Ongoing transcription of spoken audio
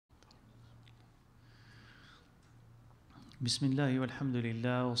Bismillah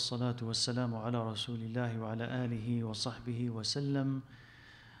walhamdulillah wassalatu wassalamu ala rasulillah wa ala alihi wa sahbihi wa sallam.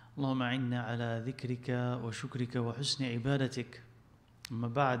 Allahumma inna ala dhikrika wa shukrika wa husni ibadatik. Amma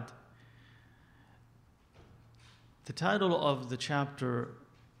ba'd. The title of the chapter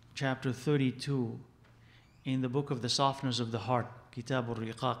 32 in the book of the Softeners of the Heart, Kitab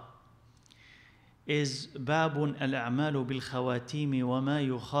al-Riqaq, is Babun al-a'malu bil-khawatimi wa ma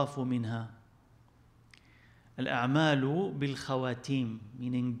yukhafu minha. Al-a'malu bil-khawatim,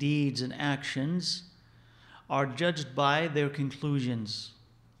 meaning deeds and actions, are judged by their conclusions,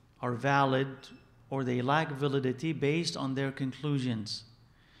 are valid or they lack validity based on their conclusions.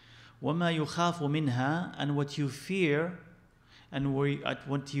 وَمَا يُخَافُ مِنْهَا, and what you fear and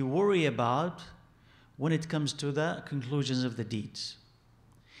what you worry about when it comes to the conclusions of the deeds.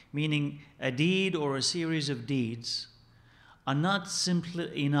 Meaning a deed or a series of deeds are not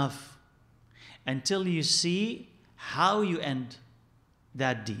simply enough until you see how you end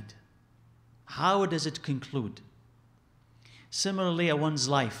that deed. How does it conclude? Similarly, one's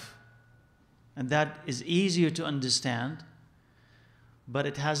life, and that is easier to understand, but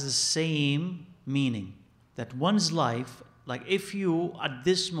it has the same meaning. That one's life, like if you at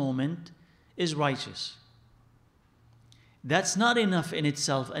this moment is righteous, that's not enough in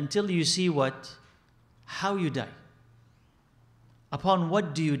itself until you see what? How you die. Upon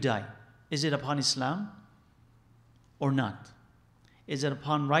what do you die? Is it upon Islam or not? Is it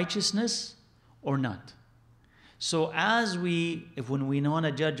upon righteousness or not? So when we want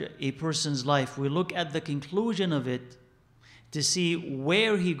to judge a person's life, we look at the conclusion of it to see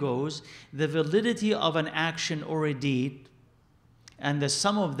where he goes, the validity of an action or a deed, and the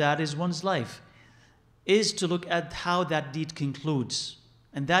sum of that is one's life, is to look at how that deed concludes.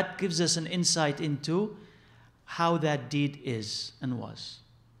 And that gives us an insight into how that deed is and was.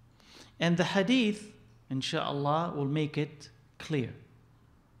 And the hadith, inshaAllah, will make it clear.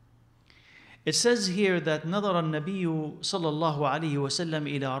 It says here that نظر النبي صلى الله عليه وسلم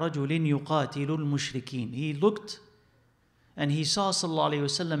إلى رجل يقاتل المشركين. He looked and he saw sallallahu alayhi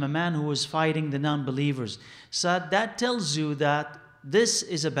wasallam a man who was fighting the non-believers. So that tells you that this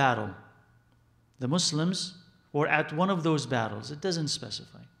is a battle. The Muslims were at one of those battles. It doesn't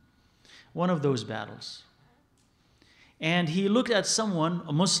specify. One of those battles. And he looked at someone,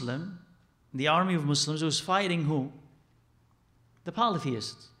 a Muslim, the army of Muslims, who was fighting who? The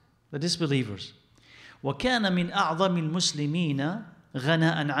polytheists, the disbelievers. وَكَانَ مِنْ أَعْظَمِ الْمُسْلِمِينَ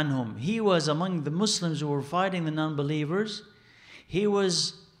غَنَاءً عَنْهُمْ. He was among the Muslims who were fighting the non-believers. He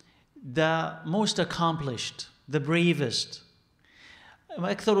was the most accomplished, the bravest.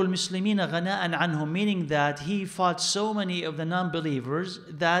 أَكْثَرُ الْمُسْلِمِينَ غَنَاءً عَنْهُمْ, meaning that he fought so many of the non-believers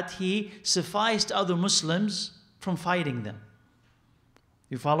that he sufficed other Muslims from fighting them.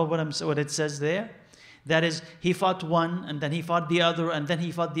 You follow what it says there? That is, he fought one, and then he fought the other, and then he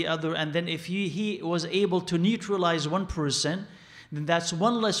fought the other, and then if he was able to neutralize one person, then that's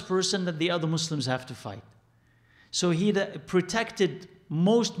one less person that the other Muslims have to fight. So he protected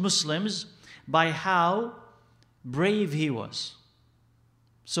most Muslims by how brave he was.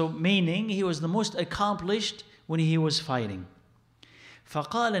 So meaning he was the most accomplished when he was fighting.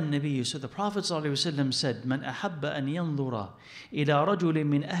 فقال النبي, so the Prophet ﷺ said, من أحب أن ينظر إلى رجل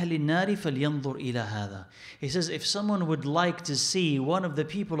من أهل النار فلينظر إلى هذا. He says, if someone would like to see one of the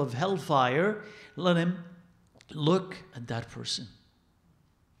people of hellfire, let him look at that person.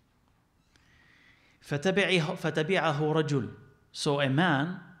 فتبعه رجل. So a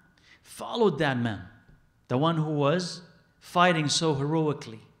man followed that man, the one who was fighting so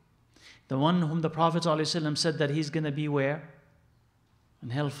heroically, the one whom the Prophet ﷺ said that he's going to be where? In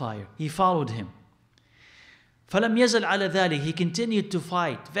hellfire. He followed him. فَلَمْ يَزَلْ عَلَى ذَلِكَ. He continued to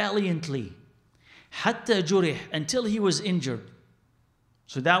fight valiantly. حَتَّى جُرِحْ. Until he was injured.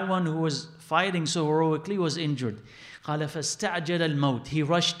 So that one who was fighting so heroically was injured. قَالَ فَاسْتَعْجَلَ الْمَوْتِ. He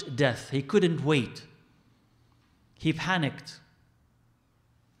rushed death. He couldn't wait. He panicked.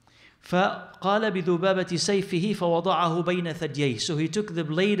 فَقَالَ بِذُبَابَةِ سَيْفِهِ فَوَضَعَهُ بَيْنَ ثَدْيَيْهِ. So he took the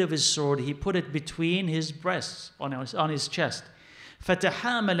blade of his sword, he put it between his breasts, on his chest.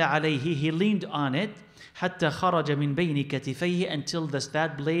 فَتَحَامَلَ عَلَيْهِ. He leaned on it. حَتَّى خَرَجَ مِنْ بَيْنِ كَتِفَيْهِ. Until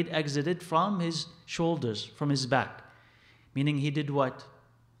that blade exited from his shoulders, from his back. Meaning he did what?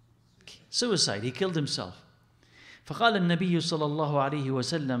 Suicide. He killed himself. فقال النبي صلى الله عليه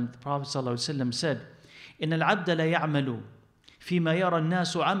وسلم, the Prophet صلى الله عليه وسلم said, إن العبد لا يعمل فيما يرى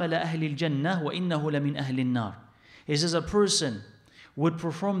الناس عمل أهل الجنة وإنه لمن أهل النار. He says a person would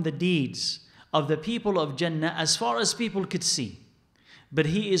perform the deeds of the people of Jannah as far as people could see, but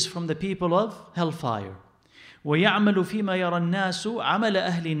he is from the people of hellfire. وَيَعْمَلُ فِيمَا يَرَى النَّاسُ عَمَلَ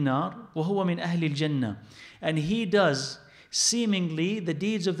أَهْلِ النَّارِ وَهُوَ مِنْ أَهْلِ الْجَنَّةِ. And he does seemingly the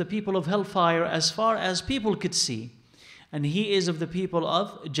deeds of the people of hellfire as far as people could see. And he is of the people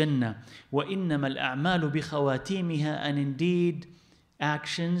of Jannah. وَإِنَّمَا الْأَعْمَالُ بِخَوَاتِيمِهَا. And indeed,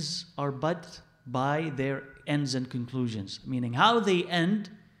 actions are but by their ends and conclusions. Meaning how they end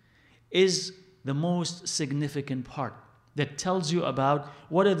is the most significant part that tells you about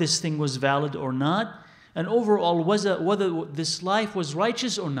whether this thing was valid or not, and overall whether this life was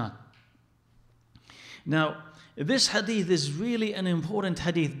righteous or not. Now, this hadith is really an important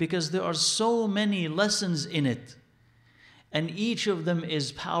hadith because there are so many lessons in it. And each of them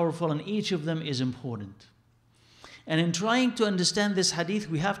is powerful and each of them is important. And in trying to understand this hadith,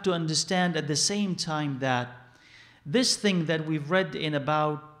 we have to understand at the same time that this thing that we've read in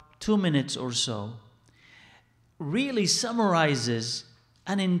about 2 minutes or so really summarizes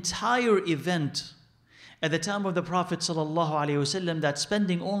an entire event at the time of the Prophet ﷺ, that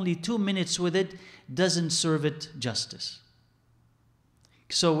spending only 2 minutes with it doesn't serve it justice.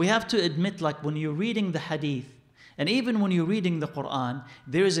 So we have to admit, like when you're reading the hadith, and even when you're reading the Quran,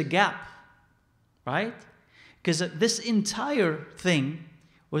 there is a gap, right? Because this entire thing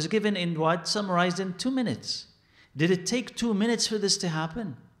was given in what? Summarized in 2 minutes. Did it take 2 minutes for this to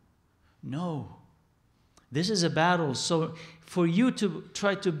happen? No. This is a battle. So for you to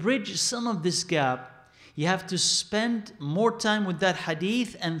try to bridge some of this gap, you have to spend more time with that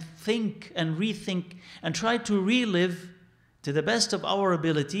hadith and think and rethink and try to relive to the best of our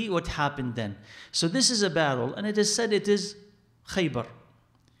ability what happened then. So this is a battle, and it is said it is Khaybar.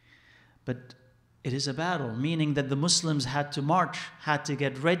 But it is a battle, meaning that the Muslims had to march, had to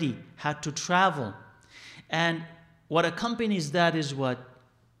get ready, had to travel. And what accompanies that is what?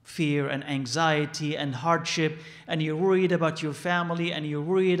 Fear and anxiety and hardship, and you're worried about your family and you're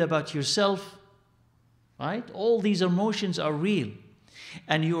worried about yourself, right? All these emotions are real.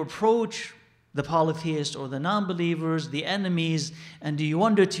 And you approach the polytheists or the non-believers, the enemies, and do you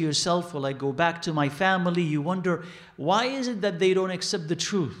wonder to yourself, will I go back to my family? You wonder, why is it that they don't accept the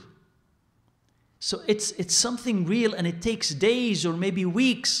truth? So it's something real, and it takes days or maybe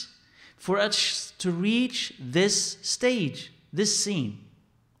weeks for us to reach this stage, this scene.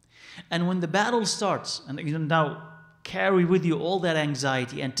 And when the battle starts, and you now carry with you all that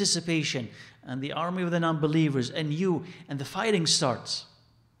anxiety, anticipation, and the army of the non-believers, and you, and the fighting starts.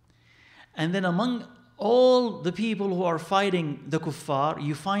 And then among all the people who are fighting the kuffar,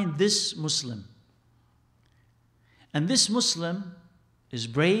 you find this Muslim. And this Muslim is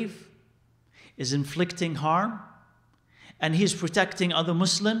brave, is inflicting harm, and he's protecting other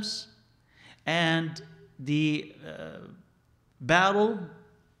Muslims. And the battle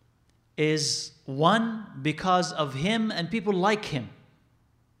is won because of him and people like him.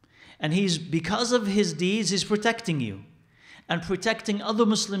 And because of his deeds, he's protecting you and protecting other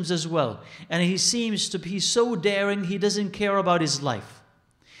Muslims as well. And he seems to be so daring, he doesn't care about his life.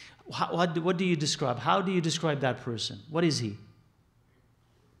 What do you describe? How do you describe that person? What is he?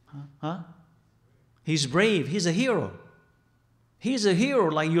 Huh? He's brave. He's a hero. He's a hero.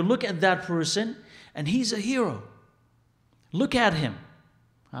 Like you look at that person and he's a hero. Look at him.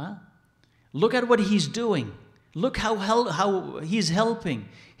 Huh? Look at what he's doing. Look how he's helping.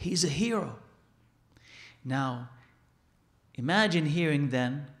 He's a hero. Now, imagine hearing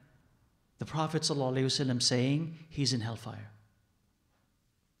then the Prophet ﷺ saying he's in hellfire.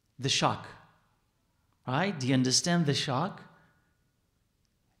 The shock. Right? Do you understand the shock?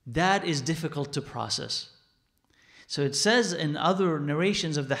 That is difficult to process. So it says in other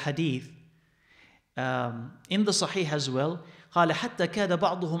narrations of the hadith, in the Sahih as well, قال حتى كاد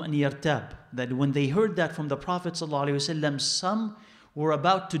بعضهم أن يرتاب, that when they heard that from the Prophet ﷺ, some were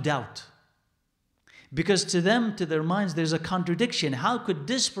about to doubt. Because to them, to their minds, there's a contradiction. How could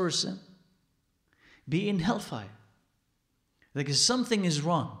this person be in hellfire? Because something is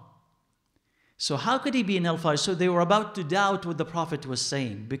wrong. So how could he be in hellfire? So they were about to doubt what the Prophet was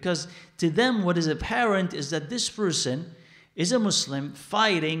saying. Because to them, what is apparent is that this person is a Muslim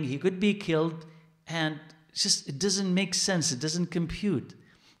fighting, he could be killed, and it doesn't make sense, it doesn't compute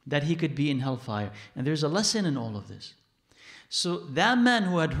that he could be in hellfire. And there's a lesson in all of this. So that man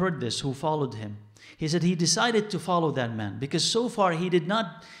who had heard this, who followed him, he said he decided to follow that man because so far he did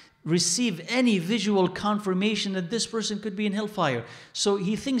not receive any visual confirmation that this person could be in hellfire. So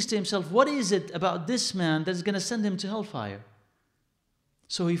he thinks to himself, what is it about this man that's going to send him to hellfire?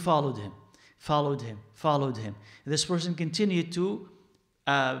 So he followed him, followed him, followed him. This person continued to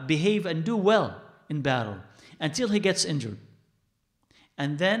behave and do well in battle until he gets injured.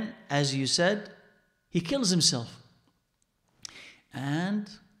 And then, as you said, he kills himself. And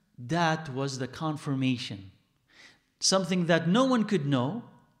that was the confirmation. Something that no one could know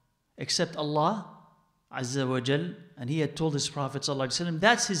except Allah Azza wa Jal, and he had told his Prophet ﷺ,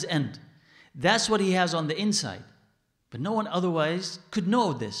 that's his end. That's what he has on the inside. But no one otherwise could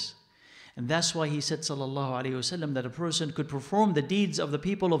know this. And that's why he said sallallahu alayhi wasallam that a person could perform the deeds of the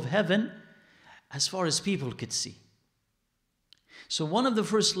people of heaven as far as people could see. So one of the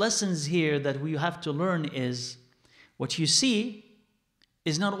first lessons here that we have to learn is what you see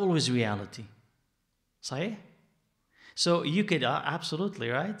is not always reality. Sahih? So you could, absolutely,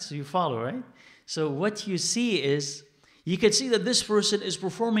 right? So you follow, right? So what you see is, you could see that this person is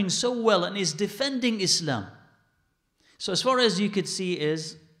performing so well and is defending Islam. So as far as you could see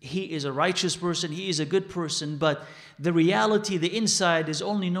is, he is a righteous person, he is a good person, but the reality, the inside is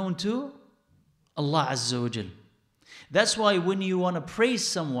only known to Allah Azza wa Jal. That's why when you want to praise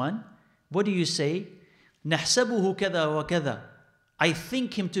someone, what do you say? نَحْسَبُهُ كَذَا وَكَذَا. I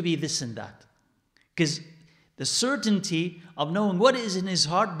think him to be this and that. Because the certainty of knowing what is in his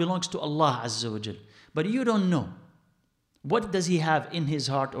heart belongs to Allah Azza wa Jal. But you don't know. What does he have in his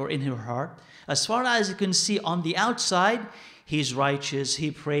heart or in her heart? As far as you can see on the outside, he's righteous,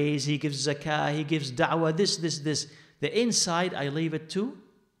 he prays, he gives zakah, he gives da'wah, this. The inside, I leave it to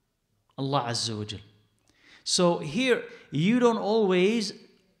Allah Azza wa Jal. So here, you don't always,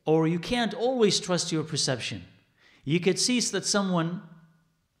 or you can't always trust your perception. You could see that someone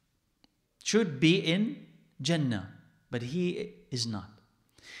should be in Jannah, but he is not.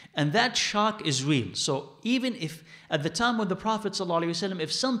 And that shock is real. So even if at the time of the Prophet ﷺ,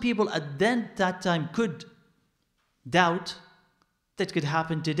 if some people at that time could doubt, that could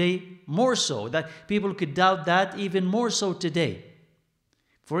happen today more so. That people could doubt that even more so today.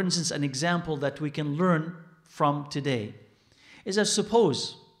 For instance, an example that we can learn from today is that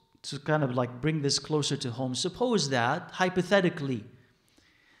suppose, to kind of like bring this closer to home, suppose that hypothetically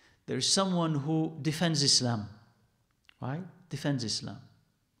there's someone who defends Islam, right? Defends Islam.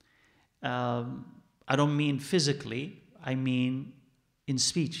 I don't mean physically, I mean in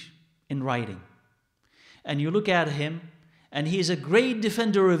speech, in writing. And you look at him, and he is a great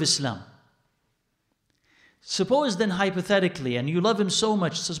defender of Islam. Suppose then hypothetically, and you love him so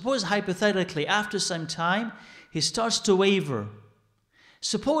much, so suppose hypothetically after some time, he starts to waver.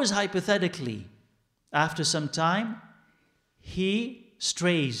 Suppose hypothetically, after some time, he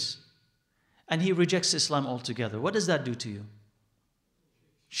strays and he rejects Islam altogether. What does that do to you?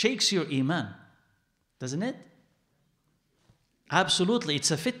 Shakes your iman, doesn't it? Absolutely,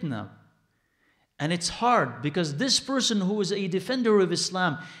 it's a fitna. And it's hard because this person who is a defender of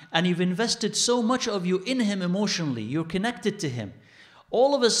Islam and you've invested so much of you in him emotionally, you're connected to him.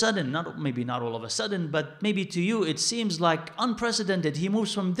 All of a sudden, maybe not all of a sudden, but maybe to you it seems like unprecedented. He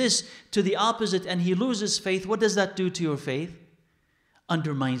moves from this to the opposite and he loses faith. What does that do to your faith?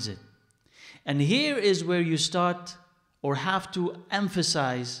 Undermines it. And here is where you start or have to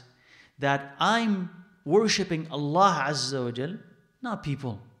emphasize that I'm worshipping Allah Azza wa Jal, not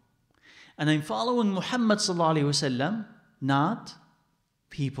people. And I'm following Muhammad sallallahu alaihi wasallam, not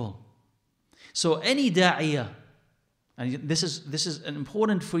people. So any da'iyah, and this is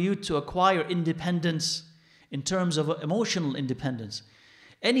important for you to acquire independence in terms of emotional independence.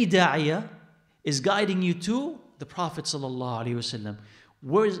 Any da'iyah is guiding you to the Prophet sallallahu alaihi wasallam.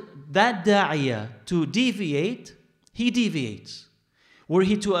 Where that da'iyah to deviate, he deviates. Were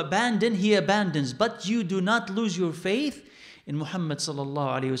he to abandon, he abandons. But you do not lose your faith in Muhammad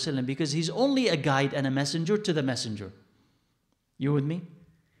sallallahu alaihi wasallam because he's only a guide and a messenger to the messenger. You with me?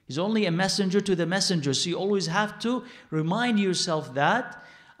 He's only a messenger to the messenger. So you always have to remind yourself that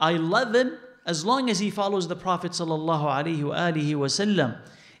I love him as long as he follows the Prophet sallallahu alaihi wasallam.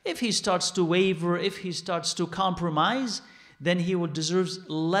 If he starts to waver, if he starts to compromise, then he will deserve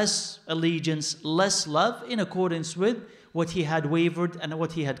less allegiance, less love in accordance with what he had wavered and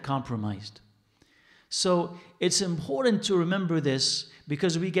what he had compromised. So it's important to remember this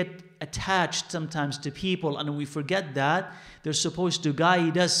because we get attached sometimes to people and we forget that they're supposed to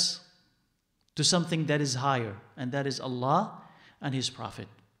guide us to something that is higher, and that is Allah and His Prophet.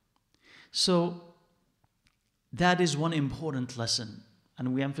 So that is one important lesson.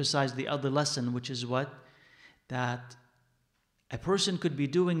 And we emphasize the other lesson, which is what? That a person could be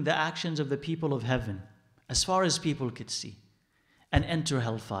doing the actions of the people of heaven as far as people could see and enter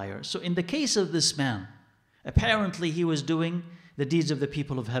hellfire. So in the case of this man, apparently he was doing the deeds of the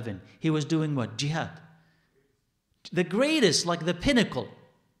people of heaven. He was doing what? Jihad. The greatest, like the pinnacle.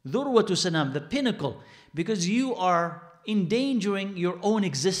 Dhurwatu sanam, the pinnacle. Because you are endangering your own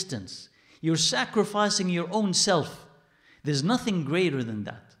existence. You're sacrificing your own self. There's nothing greater than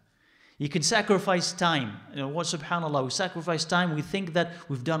that. You can sacrifice time. Subhanallah, we sacrifice time, we think that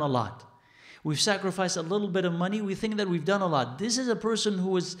we've done a lot. We've sacrificed a little bit of money, we think that we've done a lot. This is a person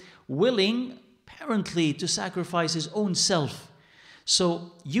who is willing apparently to sacrifice his own self.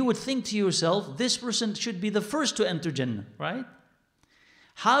 So you would think to yourself, this person should be the first to enter Jannah, right?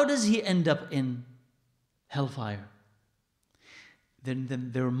 How does he end up in hellfire? Then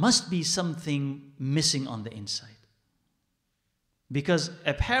there must be something missing on the inside. Because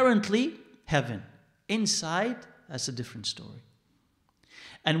apparently, heaven. Inside, that's a different story.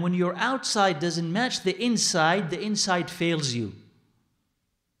 And when your outside doesn't match the inside fails you.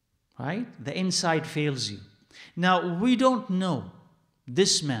 Right? The inside fails you. Now, we don't know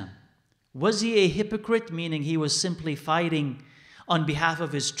this man. Was he a hypocrite, meaning he was simply fighting on behalf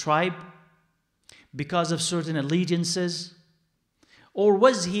of his tribe because of certain allegiances? Or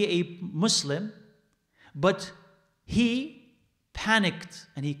was he a Muslim, but he panicked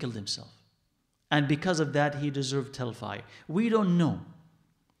and he killed himself? And because of that, he deserved hellfire. We don't know.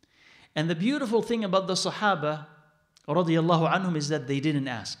 And the beautiful thing about the Sahaba, radiyallahu anhum, is that they didn't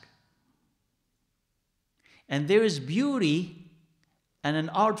ask. And there is beauty and an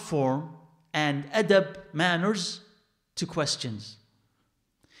art form and adab, manners, to questions.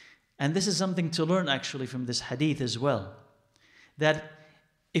 And this is something to learn actually from this hadith as well. That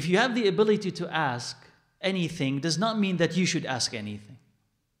if you have the ability to ask anything, does not mean that you should ask anything.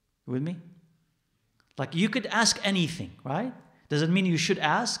 You with me? Like you could ask anything, right? Does it mean you should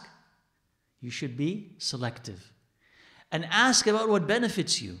ask? You should be selective. And ask about what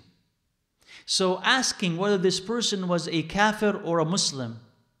benefits you. So asking whether this person was a kafir or a Muslim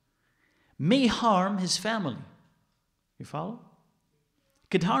may harm his family. You follow?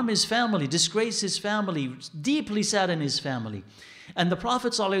 Could harm his family, disgrace his family, deeply sadden his family. And the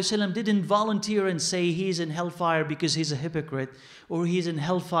Prophet ﷺ didn't volunteer and say he's in hellfire because he's a hypocrite, or he's in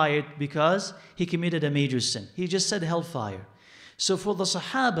hellfire because he committed a major sin. He just said hellfire. So for the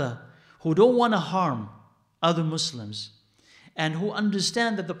Sahaba who don't want to harm other Muslims and who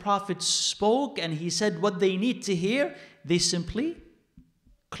understand that the Prophet spoke and he said what they need to hear, they simply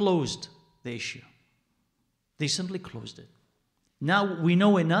closed the issue. They simply closed it. Now we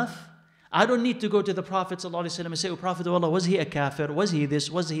know enough. I don't need to go to the Prophet ﷺ and say, oh Prophet of Allah, was he a kafir? Was he this?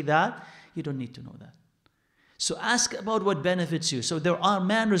 Was he that? You don't need to know that. So ask about what benefits you. So there are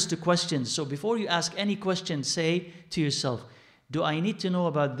manners to questions. So before you ask any question, say to yourself, do I need to know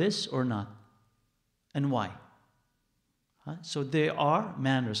about this or not? And why? So there are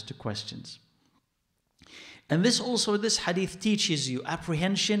manners to questions. And this hadith teaches you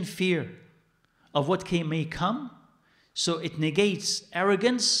apprehension, fear of what may come. So it negates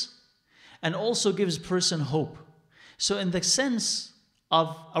arrogance and also gives person hope. So in the sense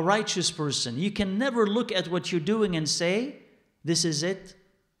of a righteous person, you can never look at what you're doing and say, this is it,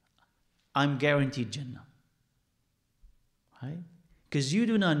 I'm guaranteed Jannah. Right? Because you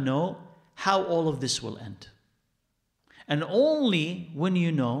do not know how all of this will end. And only when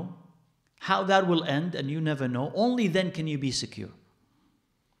you know how that will end, and you never know, only then can you be secure.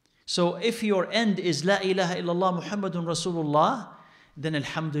 So if your end is La ilaha illallah Muhammadun Rasulullah, then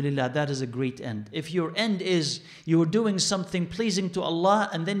alhamdulillah, that is a great end. If your end is you're doing something pleasing to Allah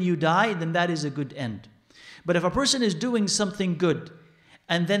and then you die, then that is a good end. But if a person is doing something good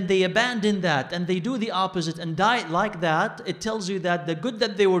and then they abandon that and they do the opposite and die like that, it tells you that the good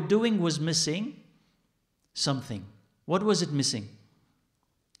that they were doing was missing something. What was it missing?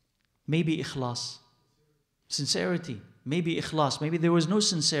 Maybe ikhlas, sincerity. Maybe ikhlas, maybe there was no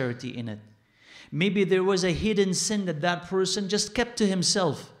sincerity in it. Maybe there was a hidden sin that that person just kept to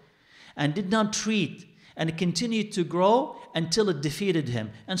himself and did not treat, and it continued to grow until it defeated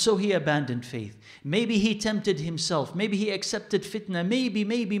him. And so he abandoned faith. Maybe he tempted himself. Maybe he accepted fitna.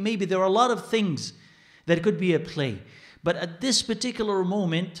 Maybe. There are a lot of things that could be at play. But at this particular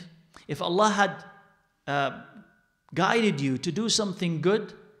moment, if Allah had guided you to do something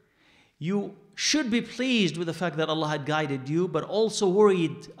good, you should be pleased with the fact that Allah had guided you, but also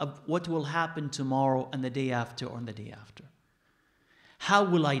worried of what will happen tomorrow and the day after or the day after. How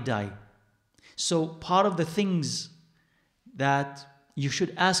will I die? So part of the things that you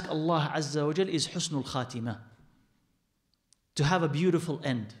should ask Allah Azza wa Jal is husnul khatimah. To have a beautiful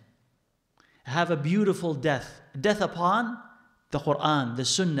end. Have a beautiful death. Death upon the Quran, the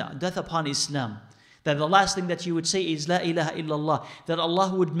Sunnah, death upon Islam. That the last thing that you would say is La ilaha illallah. That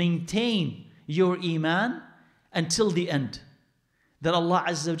Allah would maintain your iman until the end. That Allah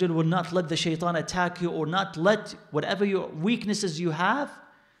Azza wa Jal will not let the shaitan attack you, or not let whatever your weaknesses you have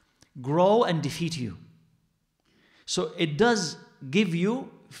grow and defeat you. So it does give you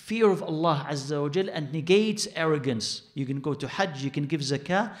fear of Allah Azza wa Jal and negates arrogance. You can go to Hajj, you can give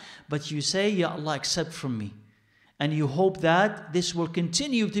zakah, but you say, Ya Allah, accept from me. And you hope that this will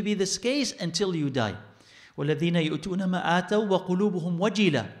continue to be this case until you die. وَالَّذِينَ يُؤْتُونَ مَا آتَوْا وَقُلُوبُهُمْ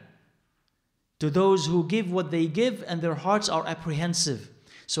وَجِلَةٌ. to those who give what they give and their hearts are apprehensive.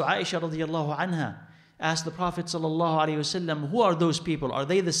 So Aisha radiallahu anha asked the Prophet sallallahu alaihi wasallam, who are those people? Are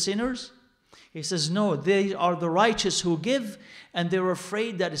they the sinners? He says, no, they are the righteous who give and they're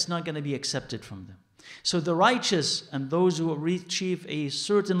afraid that it's not going to be accepted from them. So the righteous and those who achieve a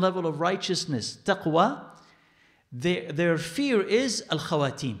certain level of righteousness, taqwa, their fear is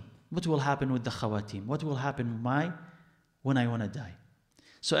al-khawatim. What will happen with the khawatim? What will happen when I want to die?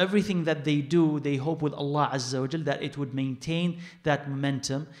 So everything that they do, they hope with Allah Azza wa Jal that it would maintain that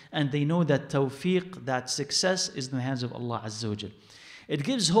momentum, and they know that tawfiq, that success is in the hands of Allah Azza wa Jal. It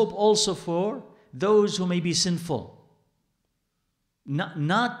gives hope also for those who may be sinful.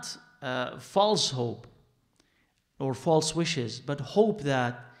 Not false hope or false wishes, but hope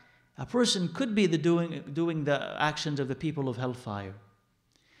that a person could be doing the actions of the people of hellfire,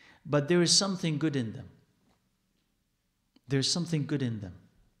 but there is something good in them. There's something good in them.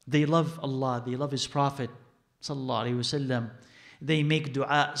 They love Allah, they love His Prophet sallallahu alaihi wasallam. They make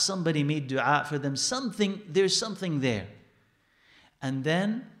dua. Somebody made dua for them. There's something there. And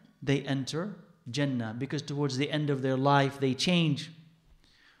then they enter Jannah because towards the end of their life they change.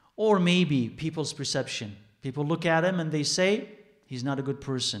 Or maybe people's perception. People look at him and they say, he's not a good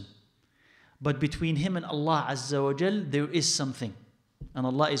person. But between him and Allah Azza wa Jal, there is something. And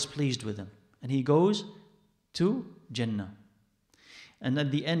Allah is pleased with him. And he goes to Jannah. And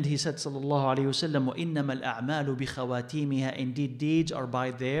at the end he said, sallallahu alayhi wa sallam, وَإِنَّمَا الْأَعْمَالُ بِخَوَاتِيمِهَا. Indeed, deeds are by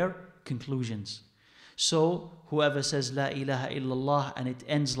their conclusions. So whoever says La ilaha illallah and it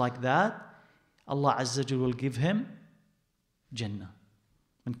ends like that, Allah Azza wa Jal will give him Jannah.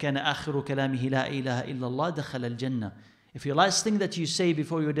 من كان آخر كلامه لا إله إلا الله دخل الجنة. If your last thing that you say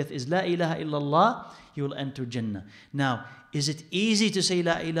before your death is La ilaha illallah, you will enter Jannah. Now, is it easy to say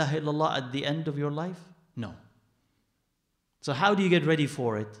La ilaha illallah at the end of your life? No. So how do you get ready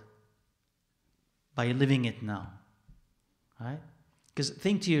for it? By living it now. Right? Because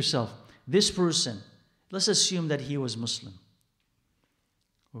think to yourself, this person, let's assume that he was Muslim.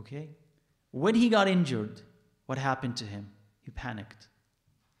 Okay? When he got injured, what happened to him? He panicked.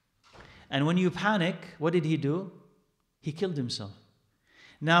 And when you panic, what did he do? He killed himself.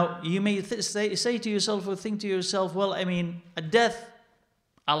 Now, you may say to yourself or think to yourself, well, I mean, at death,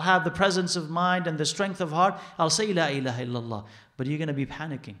 I'll have the presence of mind and the strength of heart. I'll say La ilaha illallah. But you're going to be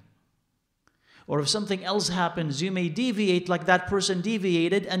panicking. Or if something else happens, you may deviate like that person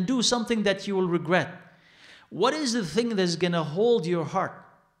deviated and do something that you will regret. What is the thing that's going to hold your heart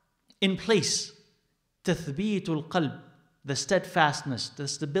in place? Tathbeetul qalb. The steadfastness, the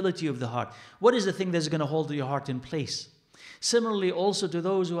stability of the heart. What is the thing that's going to hold your heart in place? Similarly, also to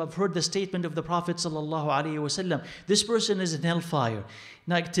those who have heard the statement of the Prophet sallallahu alaihi wasallam, this person is in hellfire.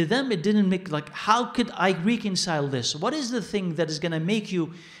 Now, to them, it didn't make how could I reconcile this? What is the thing that is going to make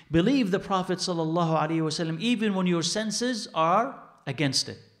you believe the Prophet sallallahu alaihi wasallam, even when your senses are against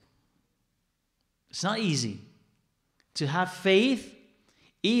it? It's not easy to have faith,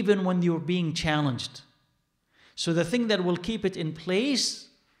 even when you're being challenged. So the thing that will keep it in place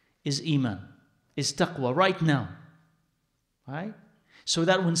is iman, is taqwa right now. Right? So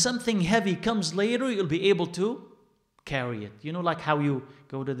that when something heavy comes later, you'll be able to carry it. You know, like how you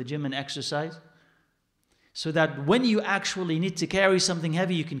go to the gym and exercise? So that when you actually need to carry something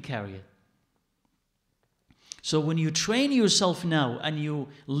heavy, you can carry it. So when you train yourself now and you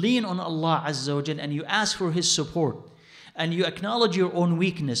lean on Allah Azza wa Jal and you ask for His support and you acknowledge your own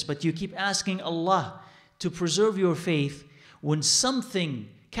weakness, but you keep asking Allah to preserve your faith, when something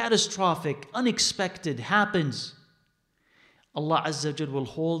catastrophic, unexpected happens, Allah Azza wa Jal will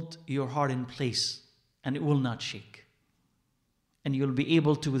hold your heart in place and it will not shake. And you'll be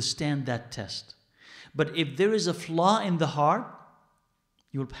able to withstand that test. But if there is a flaw in the heart,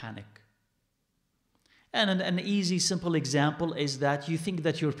 you'll panic. And an easy, simple example is that you think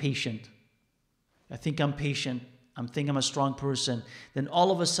that you're patient. I think I'm patient. I think I'm a strong person. Then all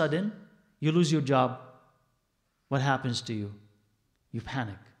of a sudden, you lose your job. What happens to you? You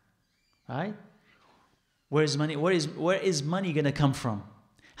panic, right? Where is money? Where is money going to come from?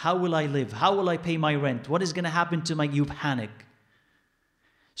 How will I live? How will I pay my rent? What is going to happen to you panic.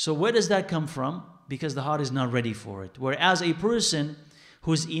 So where does that come from? Because the heart is not ready for it. Whereas a person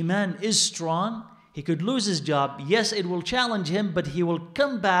whose iman is strong, he could lose his job. Yes, it will challenge him, but he will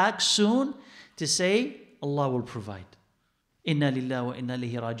come back soon to say, Allah will provide. Inna lillahi wa inna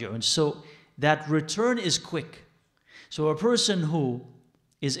ilayhi raji'un. So that return is quick. So a person who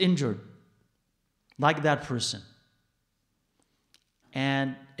is injured, like that person,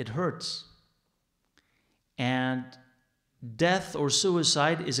 and it hurts, and death or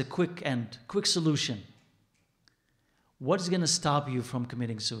suicide is a quick end, quick solution. What is going to stop you from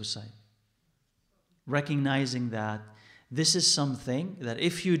committing suicide? recognizing that this is something that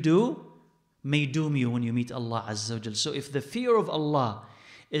if you do, may doom you when you meet Allah Azza wa Jal. So if the fear of Allah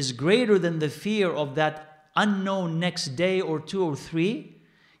is greater than the fear of that unknown next day or 2 or 3,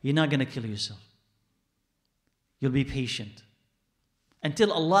 you're not going to kill yourself. You'll be patient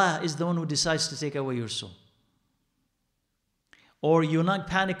until Allah is the one who decides to take away your soul. Or you'll not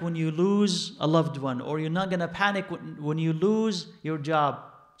panic when you lose a loved one, or you're not going to panic when you lose your job,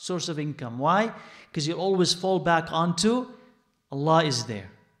 source of income. Why? Because you'll always fall back onto Allah is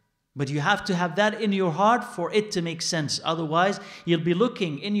there. But you have to have that in your heart for it to make sense. Otherwise, you'll be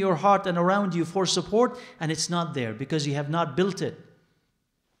looking in your heart and around you for support, and it's not there because you have not built it.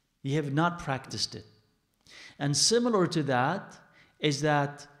 You have not practiced it. And similar to that is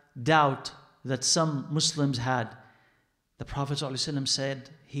that doubt that some Muslims had. The Prophet ﷺ said,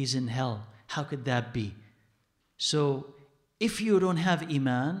 he's in hell. How could that be? So, if you don't have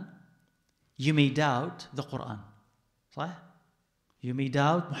Iman, you may doubt the Quran. Right? You may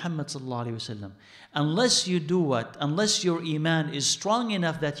doubt Muhammad ﷺ. Unless you do what? Unless your Iman is strong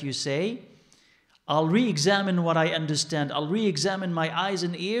enough that you say, I'll re-examine what I understand. I'll re-examine my eyes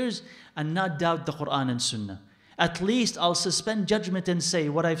and ears and not doubt the Quran and Sunnah. At least I'll suspend judgment and say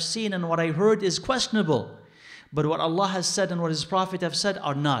what I've seen and what I heard is questionable. But what Allah has said and what His Prophet have said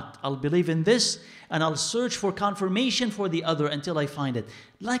are not. I'll believe in this and I'll search for confirmation for the other until I find it.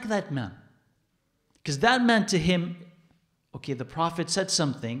 Like that man. Because that man, to him, okay, the Prophet said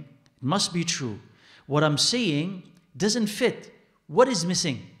something, it must be true. What I'm saying doesn't fit. What is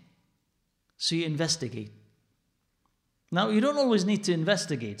missing? So you investigate. Now, you don't always need to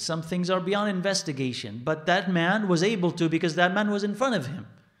investigate. Some things are beyond investigation. But that man was able to because that man was in front of him.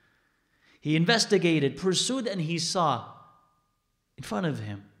 He investigated, pursued, and he saw in front of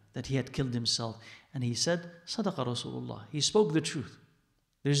him that he had killed himself. And he said, Sadaqa Rasulullah. He spoke the truth.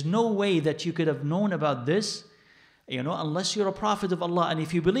 There's no way that you could have known about this, unless you're a prophet of Allah. And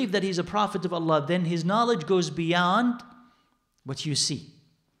if you believe that he's a prophet of Allah, then his knowledge goes beyond what you see.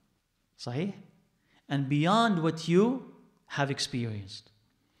 Sahih? And beyond what you have experienced.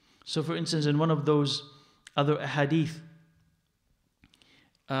 So for instance, in one of those other hadith,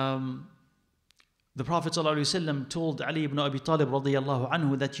 the Prophet ﷺ told Ali ibn Abi Talib radiyallahu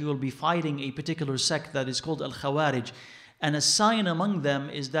anhu that you will be fighting a particular sect that is called Al-Khawarij. And a sign among them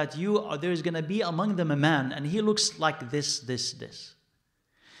is that there's going to be among them a man and he looks like this.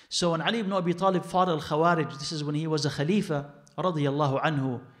 So when Ali ibn Abi Talib fought Al-Khawarij, this is when he was a Khalifa radiyallahu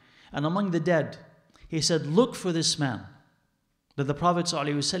anhu, and among the dead, he said, look for this man that the Prophet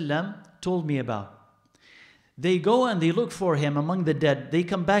ﷺ told me about. They go and they look for him among the dead. They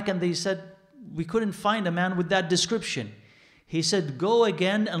come back and they said, we couldn't find a man with that description. He said, go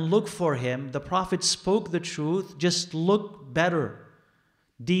again and look for him. The Prophet spoke the truth. Just look better,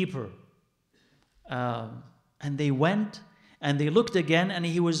 deeper. And they went and they looked again and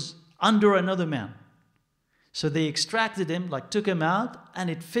he was under another man. So they extracted him, took him out, and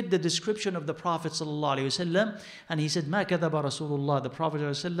it fit the description of the Prophet ﷺ. And he said, Ma kadhaba Rasulullah. The Prophet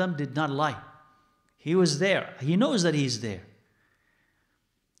ﷺ did not lie. He was there. He knows that he's there.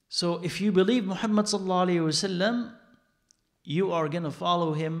 So if you believe Muhammad ﷺ, you are going to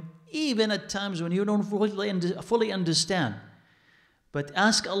follow him even at times when you don't fully understand. But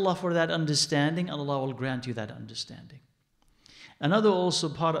ask Allah for that understanding, and Allah will grant you that understanding. Another also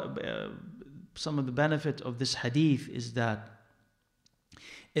part of some of the benefit of this hadith is that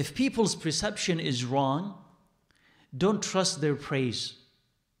if people's perception is wrong, don't trust their praise.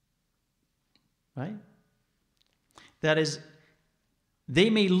 Right? That is, they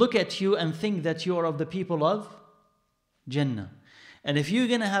may look at you and think that you are of the people of Jannah. And if you're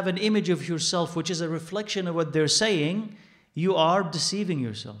going to have an image of yourself which is a reflection of what they're saying, you are deceiving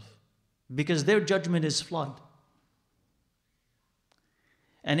yourself because their judgment is flawed.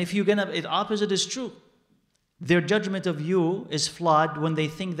 And if you're going to, the opposite is true. Their judgment of you is flawed when they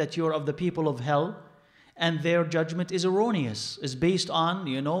think that you're of the people of hell, and their judgment is erroneous, is based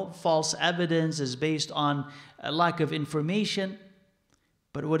on, false evidence, is based on a lack of information.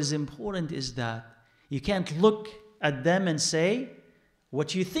 But what is important is that you can't look at them and say,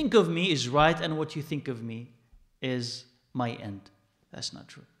 what you think of me is right and what you think of me is my end. That's not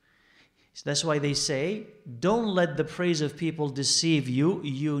true. So that's why they say, don't let the praise of people deceive you.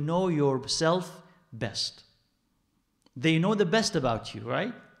 You know yourself best. They know the best about you,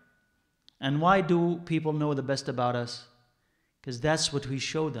 right? And why do people know the best about us? Because that's what we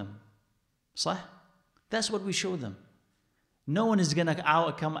show them. Sah? That's what we show them. No one is going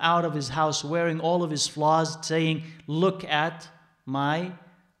to come out of his house wearing all of his flaws, saying, look at my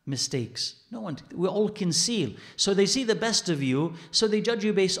mistakes. No one, we all conceal. So they see the best of you, so they judge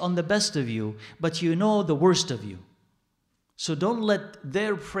you based on the best of you, but you know the worst of you. So don't let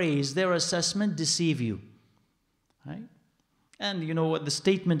their praise, their assessment deceive you. Right? And you know what the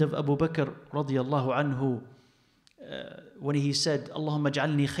statement of Abu Bakr radiallahu anhu, when he said, Allahumma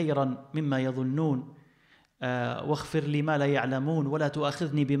ij'alni khayran mimma yadhunnun, waghfir li ma la ya'lamun, wa la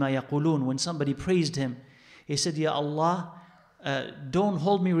tu'akhidhni bima yaqulun. When somebody praised him, he said, Ya Allah, don't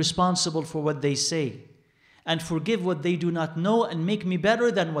hold me responsible for what they say, and forgive what they do not know, and make me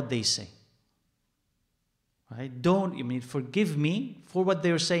better than what they say. Right? Forgive me for what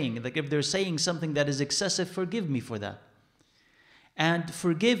they're saying. Like if they're saying something that is excessive, forgive me for that. And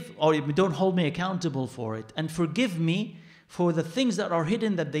forgive, or don't hold me accountable for it. And forgive me for the things that are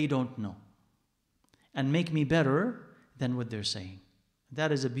hidden that they don't know. And make me better than what they're saying.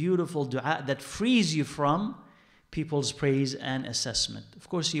 That is a beautiful dua that frees you from people's praise and assessment. Of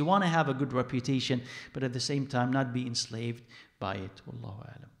course, you want to have a good reputation, but at the same time not be enslaved by it. Wallahu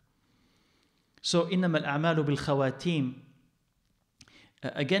a'lam. So, إِنَّمَا الْأَعْمَالُ بِالْخَوَاتِيمِ.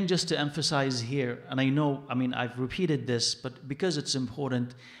 Again, just to emphasize here, and I've repeated this, but because it's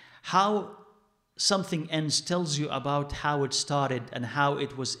important, how something ends tells you about how it started and how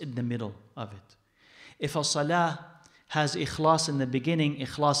it was in the middle of it. If a salah has ikhlas in the beginning,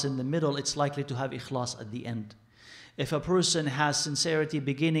 ikhlas in the middle, it's likely to have ikhlas at the end. If a person has sincerity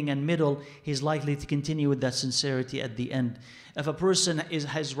beginning and middle, he's likely to continue with that sincerity at the end. If a person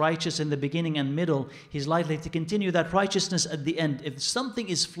has righteous in the beginning and middle, he's likely to continue that righteousness at the end. If something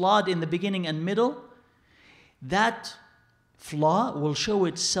is flawed in the beginning and middle, that flaw will show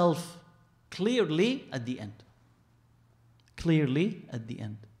itself clearly at the end. Clearly at the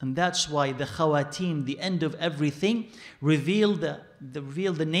end. And that's why the khawatim, the end of everything, reveal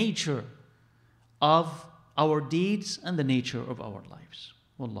the nature of our deeds and the nature of our lives.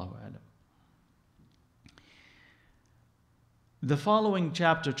 Wallahu a'lam. The following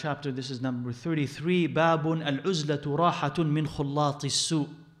chapter, this is number 33, Babun al-uzlatu rahatun min khullati su.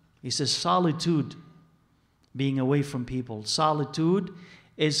 He says solitude, being away from people. Solitude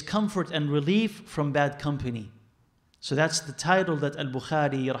is comfort and relief from bad company. So that's the title that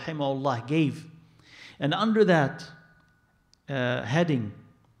Al-Bukhari rahimahullah gave. And under that heading,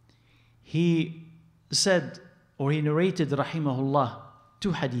 he said, or he narrated rahimahullah,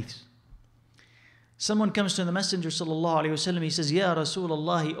 2 hadiths. Someone comes to the Messenger sallallahu alayhi wasallam. He says, Ya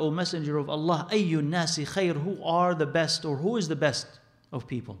Rasulullah, O Messenger of Allah, ayyun nasi khair, who are the best, or who is the best of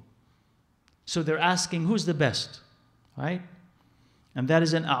people? So they're asking, who's the best? Right? And that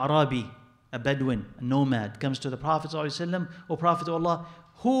is an A'rabi, a Bedouin, a nomad, comes to the Prophet sallallahu alayhi wasallam, O Prophet of Allah,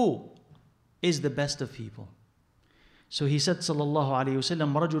 who is the best of people? So he said, sallallahu alayhi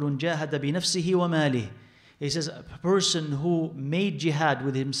wasallam, رَجُلٌ جَاهَدَ بِنَفْسِهِ وَمَالِهِ. He says, a person who made jihad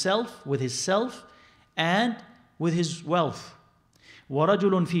with himself, with his self, and with his wealth.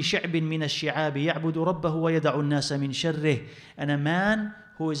 وَرَجُلٌ فِي شَعْبٍ مِّنَ الشِّعَابِ يَعْبُدُ رَبَّهُ وَيَدَعُ النَّاسَ مِنْ شَرِّهِ. And a man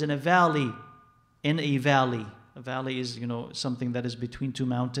who is in a valley. A valley is, something that is between 2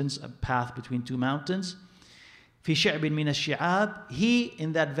 mountains, a path between 2 mountains. فِي شَعْبٍ مِّنَ الشِّعَابِ. He,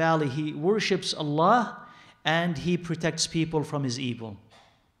 in that valley, he worships Allah and he protects people from his evil.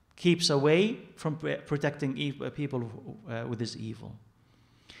 Keeps away from protecting people with his evil.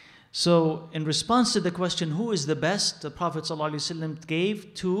 So, in response to the question, who is the best? The Prophet ﷺ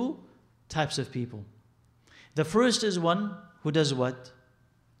gave 2 types of people. The first is one who does what?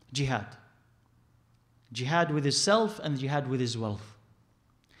 Jihad. Jihad with his self and jihad with his wealth.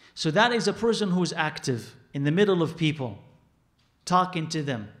 So that is a person who is active in the middle of people, talking to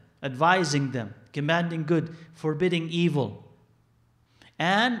them, advising them, commanding good, forbidding evil.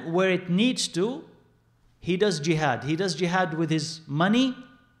 And where it needs to, he does jihad. He does jihad with his money,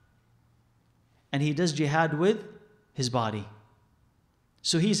 and he does jihad with his body.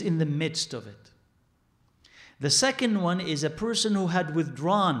 So he's in the midst of it. The second one is a person who had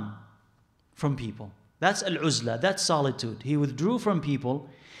withdrawn from people. That's al-uzla, that's solitude. He withdrew from people.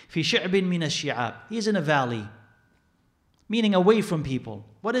 في شعب من الشعاب. He's in a valley, meaning away from people.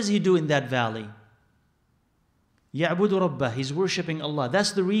 What does he do in that valley? يَعْبُدُ رَبَّهِ. He's worshipping Allah.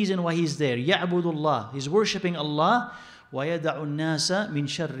 That's the reason why he's there. يَعْبُدُ Allah. He's worshipping Allah. وَيَدَعُ النَّاسَ مِنْ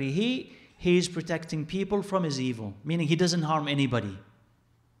شَرِّهِ. He is protecting people from his evil, meaning he doesn't harm anybody.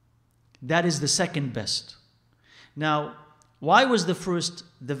 That is the second best. Now, why was the first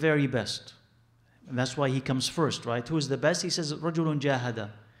the very best? And that's why he comes first, right? Who is the best? He says, رَجُلٌ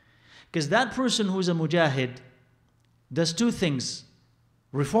جَاهَدَ. Because that person who is a mujahid does 2 things.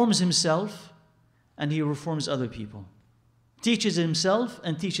 Reforms himself and he reforms other people. Teaches himself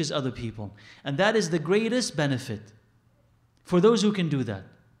and teaches other people. And that is the greatest benefit for those who can do that.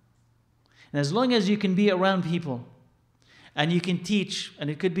 And as long as you can be around people and you can teach, and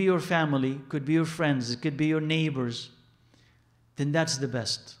it could be your family, it could be your friends, it could be your neighbors, then that's the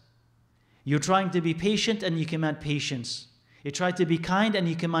best. You're trying to be patient and you command patience. You try to be kind and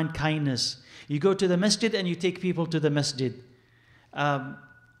you command kindness. You go to the masjid and you take people to the masjid.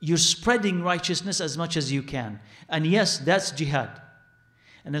 You're spreading righteousness as much as you can. And yes, that's jihad.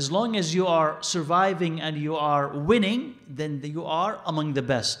 And as long as you are surviving and you are winning, then you are among the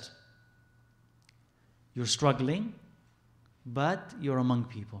best. You're struggling, but you're among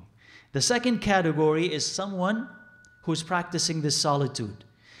people. The second category is someone who's practicing this solitude.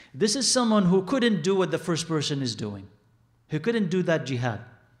 This is someone who couldn't do what the first person is doing. He couldn't do that jihad.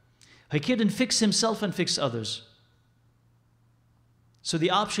 He couldn't fix himself and fix others. So the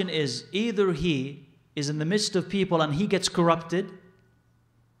option is either he is in the midst of people and he gets corrupted,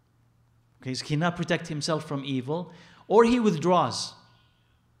 okay, he cannot protect himself from evil, or he withdraws.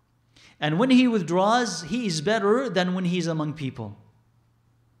 And when he withdraws, he is better than when he's among people.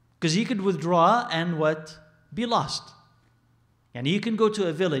 Because he could withdraw and what? Be lost. And you can go to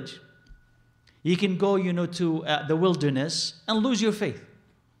a village, you can go, to the wilderness and lose your faith.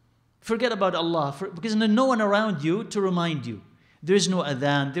 Forget about Allah, because there's no one around you to remind you. There is no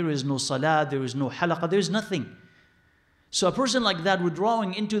adhan, there is no salah, there is no halaqah, there is nothing. So a person like that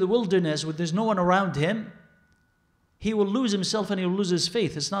withdrawing into the wilderness where there's no one around him, he will lose himself and he will lose his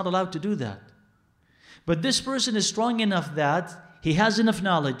faith. It's not allowed to do that. But this person is strong enough that he has enough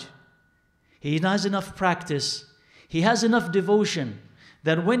knowledge, he has enough practice, he has enough devotion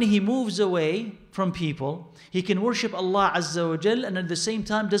that when he moves away from people, he can worship Allah Azza wa Jal and at the same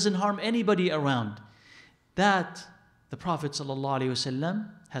time doesn't harm anybody around. That the Prophet ﷺ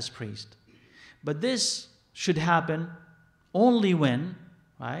has praised. But this should happen only when,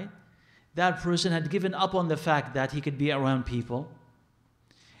 right, that person had given up on the fact that he could be around people.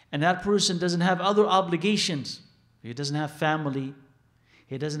 And that person doesn't have other obligations. He doesn't have family.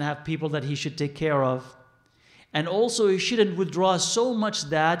 He doesn't have people that he should take care of. And also he shouldn't withdraw so much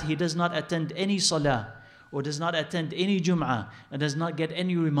that he does not attend any salah or does not attend any jum'ah and does not get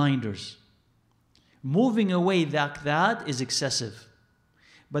any reminders. Moving away like that is excessive.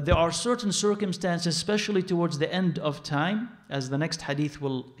 But there are certain circumstances, especially towards the end of time, as the next hadith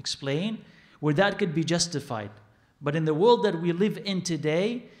will explain, where that could be justified. But in the world that we live in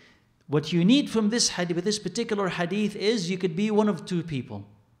today, what you need from this hadith, this particular hadith, is you could be one of two people.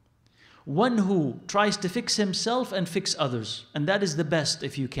 One who tries to fix himself and fix others, and that is the best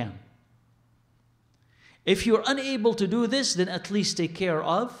if you can. If you're unable to do this, then at least take care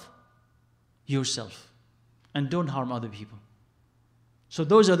of yourself and don't harm other people. So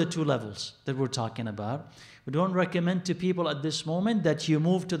those are the two levels that we're talking about. We don't recommend to people at this moment that you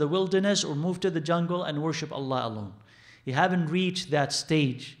move to the wilderness or move to the jungle and worship Allah alone. You haven't reached that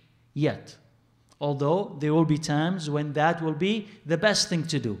stage yet. Although there will be times when that will be the best thing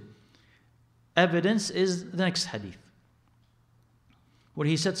to do. Evidence is the next hadith, where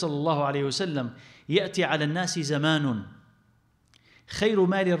he said, sallallahu alayhi wasallam, يأتي على الناس زمان خير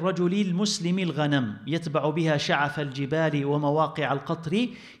مال الرجل المسلم الغنم يتبع بها شعف الجبال ومواقع القطر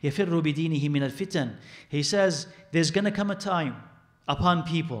يفر بدينه من الفتن. He says, there's going to come a time upon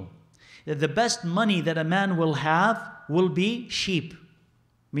people that the best money that a man will have will be sheep,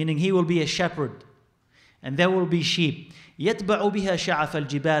 meaning he will be a shepherd, and there will be sheep. يتبع بها شعف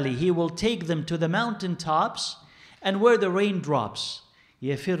الجبال. He will take them to the mountain tops and where the rain drops.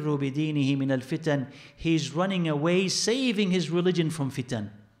 يفر بدينه من الفتن. He's running away, saving his religion from fitan.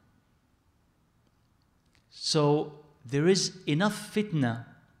 So there is enough fitna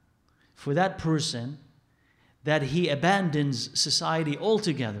for that person that he abandons society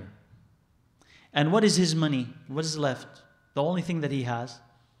altogether. And what is his money? What is left? The only thing that he has,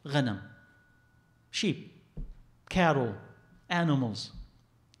 ghanam, sheep, cattle, animals,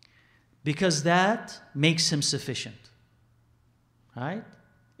 because that makes him sufficient, right?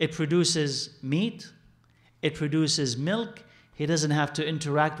 It produces meat, it produces milk. He doesn't have to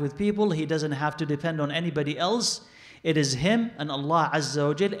interact with people, he doesn't have to depend on anybody else. It is him and Allah Azza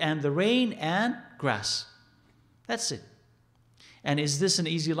wa Jal and the rain and grass. That's it. And is this an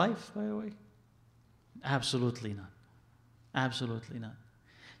easy life, by the way? Absolutely not. Absolutely not.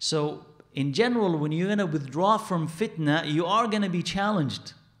 So in general, when you're going to withdraw from fitna, you are going to be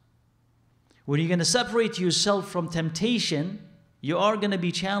challenged. When you're going to separate yourself from temptation, you are going to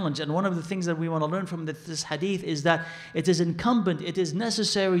be challenged. And one of the things that we want to learn from this hadith is that it is incumbent, it is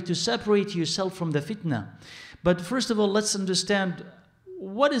necessary to separate yourself from the fitna. But first of all, let's understand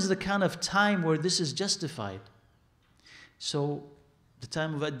what is the kind of time where this is justified. So, the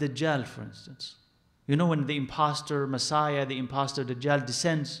time of Ad-Dajjal, for instance. You know, when the impostor Messiah, the impostor Dajjal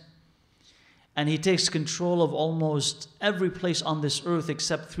descends, and he takes control of almost every place on this earth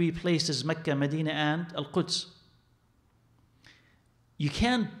except three places, Mecca, Medina, and Al-Quds. You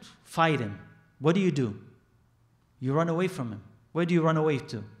can't fight him. What do? You run away from him. Where do you run away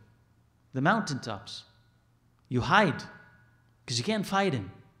to? The mountaintops. You hide because you can't fight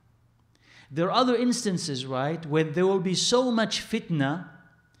him. There are other instances, right, where there will be so much fitna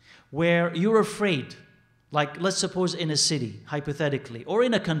where you're afraid. Like, let's suppose in a city, hypothetically, or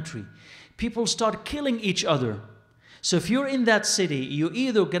in a country, people start killing each other. So if you're in that city, you're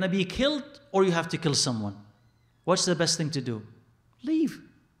either going to be killed or you have to kill someone. What's the best thing to do? Leave.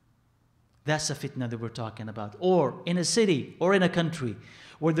 That's the fitna that we're talking about. Or in a city or in a country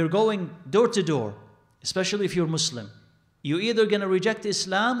where they're going door to door, especially if you're Muslim. You're either going to reject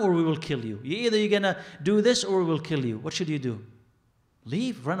Islam or we will kill you. You're going to do this or we will kill you. What should you do?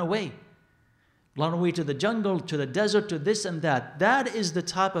 Leave, run away. Run away to the jungle, to the desert, to this and that. That is the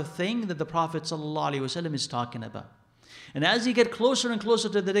type of thing that the Prophet ﷺ is talking about. And as you get closer and closer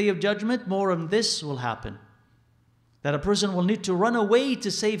to the Day of Judgment, more of this will happen. That a person will need to run away to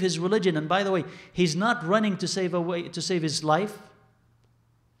save his religion. And by the way, he's not running to save his life.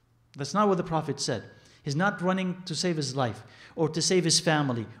 That's not what the Prophet said. He's not running to save his life or to save his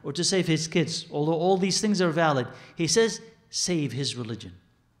family or to save his kids, although all these things are valid. He says, save his religion.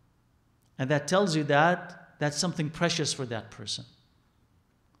 And that tells you that that's something precious for that person.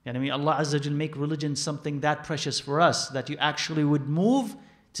 And I mean, Allah Azza wa Jal make religion something that precious for us, that you actually would move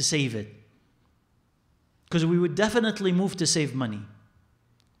to save it. Because we would definitely move to save money.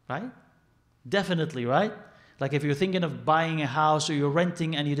 Right? Definitely, right? Like if you're thinking of buying a house or you're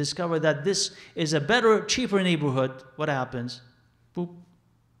renting and you discover that this is a better, cheaper neighborhood, what happens? Boop,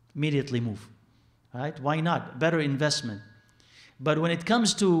 immediately move. Right? Why not? Better investment. But when it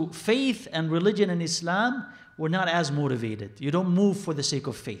comes to faith and religion and Islam, we're not as motivated. You don't move for the sake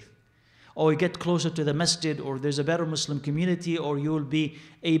of faith. Or you get closer to the masjid, or there's a better Muslim community, or you'll be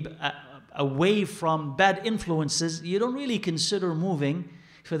away from bad influences. You don't really consider moving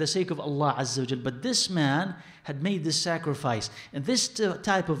for the sake of Allah Azza wa Jal. But this man had made this sacrifice. And this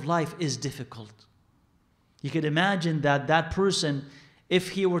type of life is difficult. You could imagine that that person, if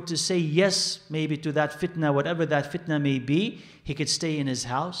he were to say yes, maybe to that fitna, whatever that fitna may be, he could stay in his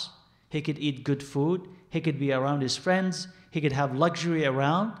house, he could eat good food, he could be around his friends, he could have luxury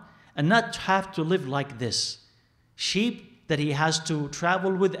around, and not have to live like this. Sheep that he has to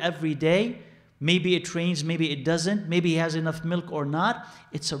travel with every day, maybe it rains, maybe it doesn't, maybe he has enough milk or not.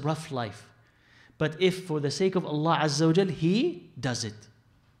 It's a rough life. But if for the sake of Allah Azza wa Jal, he does it.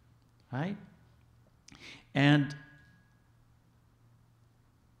 Right? And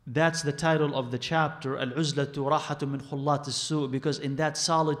that's the title of the chapter, Al-Uzlatu Rahatu Min Khullat As-Su', because in that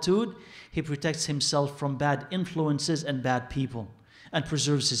solitude, he protects himself from bad influences and bad people and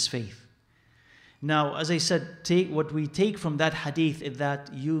preserves his faith. Now, as I said, what we take from that hadith is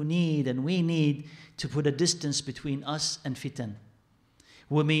that you need and we need to put a distance between us and fitan.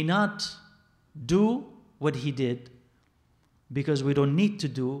 We may not do what he did because we don't need to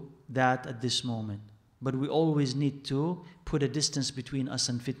do that at this moment. But we always need to put a distance between us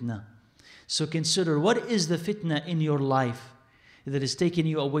and fitna. So consider, what is the fitna in your life that is taking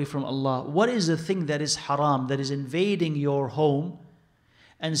you away from Allah? What is the thing that is haram, that is invading your home?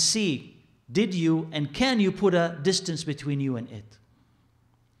 And see, did you and can you put a distance between you and it?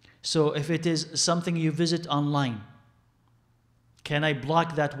 So if it is something you visit online, can I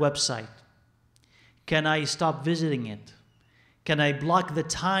block that website? Can I stop visiting it? Can I block the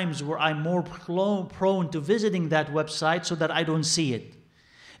times where I'm more prone to visiting that website so that I don't see it?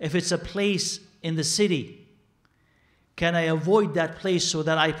 If it's a place in the city, can I avoid that place so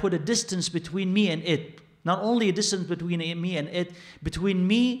that I put a distance between me and it? Not only a distance between me and it, between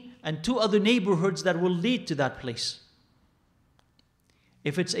me and two other neighborhoods that will lead to that place.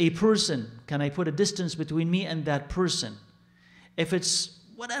 If it's a person, can I put a distance between me and that person? If it's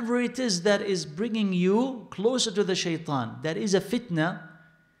whatever it is that is bringing you closer to the shaitan, that is a fitna,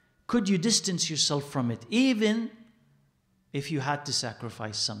 could you distance yourself from it, even if you had to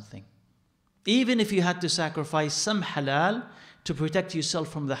sacrifice something? Even if you had to sacrifice some halal to protect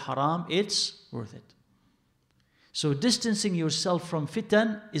yourself from the haram, it's worth it. So distancing yourself from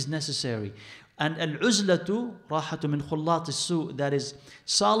fitan is necessary. And al-uzlatu rahatu min khullat as-su', that is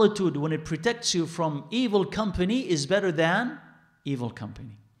solitude when it protects you from evil company, is better than evil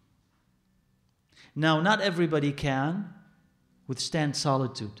company. Now, not everybody can withstand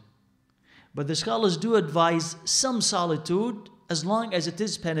solitude, but the scholars do advise some solitude as long as it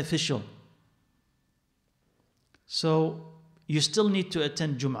is beneficial. So you still need to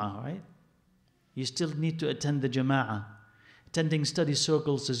attend Jum'ah, right? You still need to attend the Jama'ah. Attending study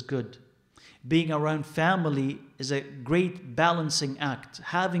circles is good. Being around family is a great balancing act.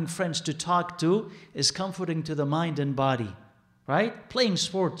 Having friends to talk to is comforting to the mind and body, right? Playing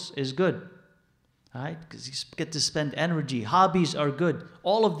sports is good, right? Because you get to spend energy. Hobbies are good.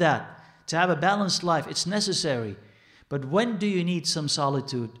 All of that. To have a balanced life, it's necessary. But when do you need some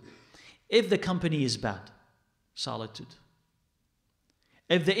solitude? If the company is bad, solitude.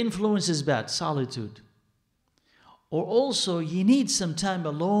 If the influence is bad, solitude. Or also, you need some time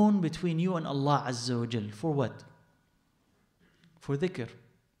alone between you and Allah Azza wa Jal. For what? For dhikr,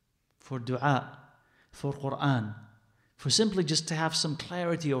 for dua, for Quran, for simply just to have some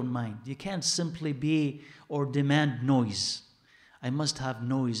clarity on mind. You can't simply be or demand noise. I must have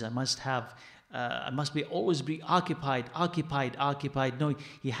noise. I must be always be occupied. No,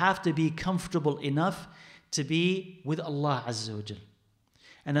 you have to be comfortable enough to be with Allah Azza wa Jal.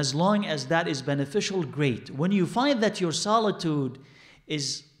 And as long as that is beneficial, great. When you find that your solitude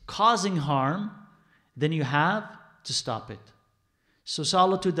is causing harm, then you have to stop it. So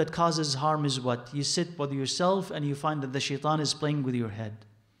solitude that causes harm is what? You sit with yourself and you find that the shaitan is playing with your head.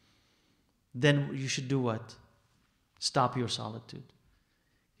 Then you should do what? Stop your solitude.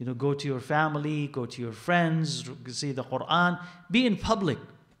 Go to your family, go to your friends, see the Quran. Be in public.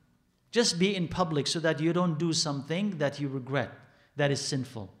 Just be in public so that you don't do something that you regret, that is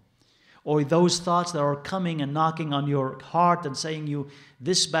sinful. Or those thoughts that are coming and knocking on your heart and saying you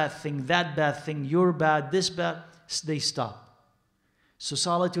this bad thing, that bad thing, you're bad, this bad, they stop. So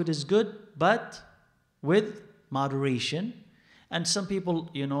solitude is good, but with moderation. And some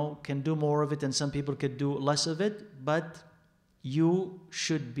people, can do more of it and some people could do less of it, but you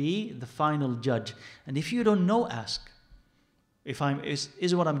should be the final judge. And if you don't know, ask.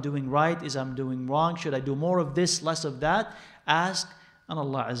 Is what I'm doing right? Is I'm doing wrong? Should I do more of this, less of that? Ask, and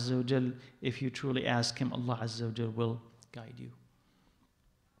Allah Azza wa Jal, if you truly ask Him, Allah Azza wa Jal will guide you.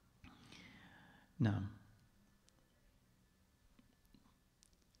 Now,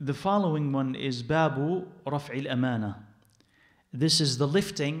 the following one is Babu Raf'il Amana. This is the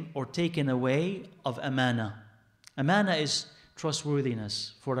lifting or taking away of amana. Amana is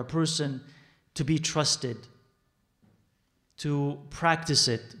trustworthiness, for a person to be trusted, to practice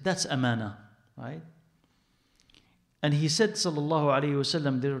it. That's amana, right? And he said, sallallahu alayhi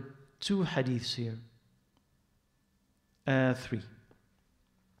wasallam, there are 2 hadiths here. 3.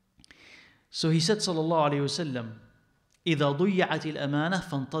 So he said, sallallahu alayhi wasallam, إِذَا ضُيَّعَتِ الْأَمَانَةِ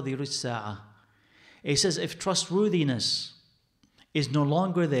فَانْتَظِرُ السَّاعَةِ. He says, if trustworthiness is no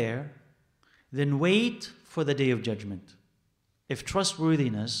longer there, then wait for the day of judgment. If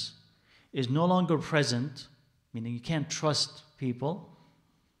trustworthiness is no longer present, meaning you can't trust people,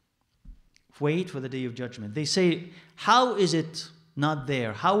 wait for the day of judgment. They say, how is it not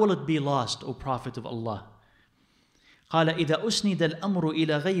there? How will it be lost, O Prophet of Allah? قال إذا أسند الأمر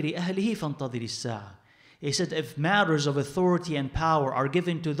إلى غير أهله فانتظر الساعة. He said, if matters of authority and power are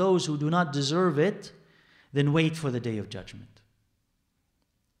given to those who do not deserve it, then wait for the day of judgment.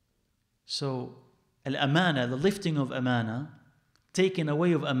 So, al-amana, the lifting of amana, taking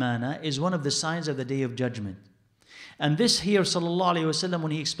away of amana, is one of the signs of the day of judgment. And this here, sallallahu alayhi wasallam,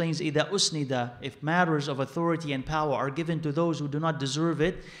 when he explains, إِذَا أُسْنِدَ, if matters of authority and power are given to those who do not deserve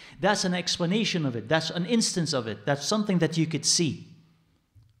it, that's an explanation of it. That's an instance of it. That's something that you could see.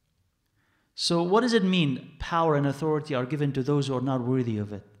 So what does it mean, power and authority are given to those who are not worthy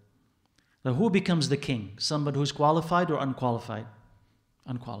of it? Now, who becomes the king? Somebody who's qualified or unqualified?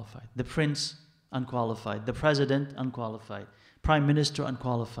 Unqualified. The prince, unqualified. The president, unqualified. Prime minister,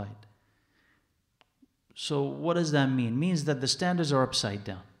 unqualified. So what does that mean? It means that the standards are upside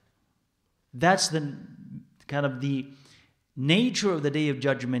down. That's the kind of the nature of the day of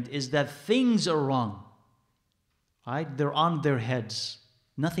judgment, is that things are wrong. Right? They're on their heads.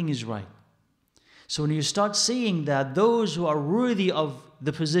 Nothing is right. So when you start seeing that those who are worthy of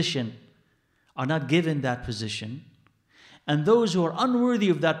the position are not given that position, and those who are unworthy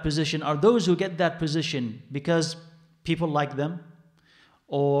of that position are those who get that position because people like them,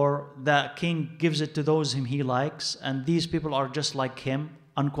 or the king gives it to those whom he likes, and these people are just like him,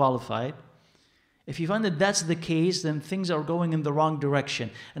 unqualified. If you find that that's the case, then things are going in the wrong direction.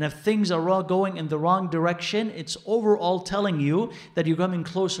 And if things are going in the wrong direction, it's overall telling you that you're coming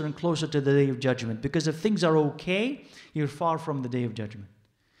closer and closer to the day of judgment. Because if things are okay, you're far from the day of judgment.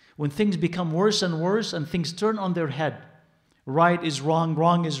 When things become worse and worse and things turn on their head, right is wrong,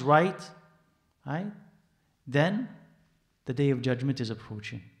 wrong is right, right? Then the day of judgment is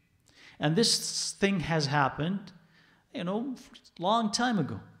approaching. And this thing has happened, long time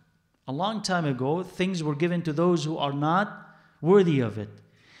ago. A long time ago, things were given to those who are not worthy of it.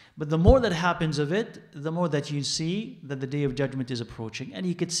 But the more that happens of it, the more that you see that the day of judgment is approaching. And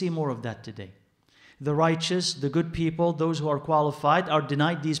you could see more of that today. The righteous, the good people, those who are qualified are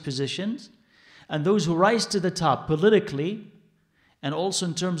denied these positions. And those who rise to the top politically and also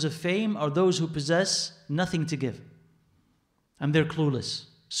in terms of fame are those who possess nothing to give. And they're clueless.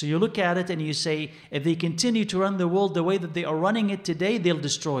 So you look at it and you say, if they continue to run the world the way that they are running it today, they'll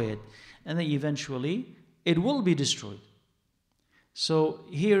destroy it. And then eventually, it will be destroyed. So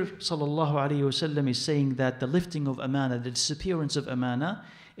here, sallallahu alayhi wasallam is saying that the lifting of amana, the disappearance of amana,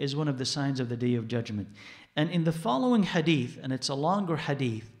 is one of the signs of the day of judgment. And in the following hadith, and it's a longer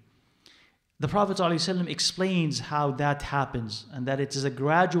hadith, the Prophet ﷺ explains how that happens and that it is a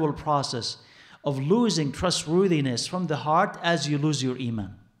gradual process of losing trustworthiness from the heart as you lose your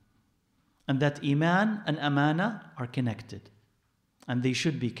iman. And that iman and amana are connected. And they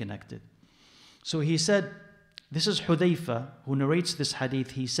should be connected. So he said, this is Hudayfa who narrates this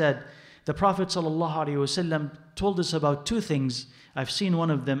hadith. He said, the Prophet ﷺ told us about two things. I've seen one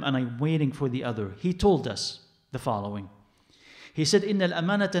of them and I'm waiting for the other. He told us the following. He said, إِنَّ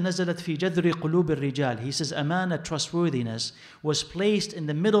الْأَمَانَةَ نَزَلَتْ فِي جَذْرِ قُلُوبِ الرِّجَالِ. He says, amana, trustworthiness, was placed in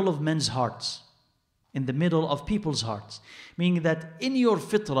the middle of men's hearts. In the middle of people's hearts. Meaning that in your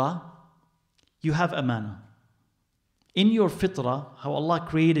fitrah, you have amana. In your fitrah, how Allah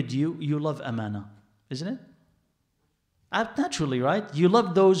created you, you love amana. Isn't it? Naturally, right? You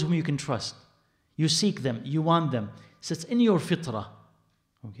love those whom you can trust. You seek them. You want them. So it's in your fitrah.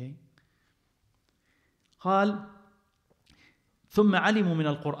 Okay? قال ثم علموا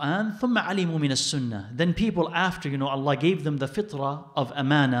من القرآن ثم علموا من السنة. Then people after, Allah gave them the fitrah of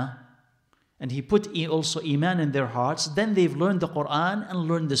amana and He put also iman in their hearts. Then they've learned the Quran and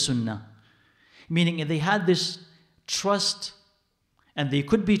learned the sunnah. Meaning they had this trust and they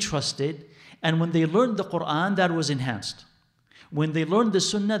could be trusted. And when they learned the Quran, that was enhanced. When they learned the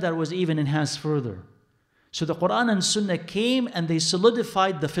Sunnah, that was even enhanced further. So the Quran and Sunnah came and they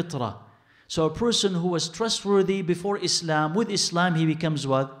solidified the fitrah. So a person who was trustworthy before Islam, with Islam he becomes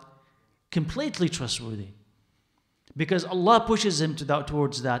what? Completely trustworthy. Because Allah pushes him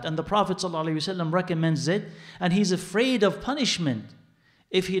towards that. And the Prophet ﷺ recommends it. And he's afraid of punishment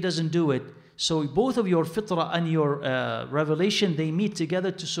if he doesn't do it. So both of your fitrah and your revelation, they meet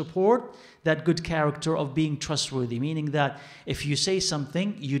together to support that good character of being trustworthy. Meaning that if you say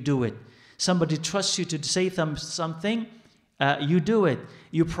something, you do it. Somebody trusts you to say something, you do it.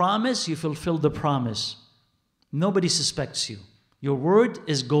 You promise, you fulfill the promise. Nobody suspects you. Your word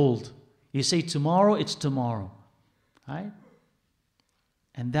is gold. You say tomorrow, it's tomorrow. Right?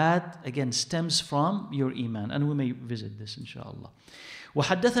 And that, again, stems from your iman. And we may visit this, inshallah.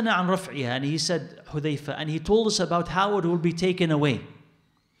 وحدثنا عن رفعها, and he said, Hudayfa, and he told us about how it will be taken away.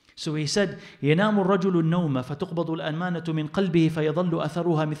 So he said, ينام الرجل النوم فتقبض الأمانة من قلبه فيظل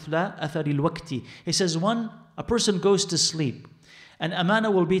أثرها مثل أثر الوقت. He says, a person goes to sleep, and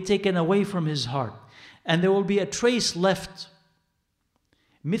amana will be taken away from his heart, and there will be a trace left,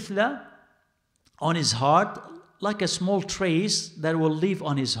 مثل, on his heart, like a small trace that will leave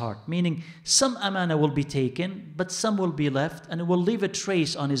on his heart. Meaning, some amana will be taken, but some will be left, and it will leave a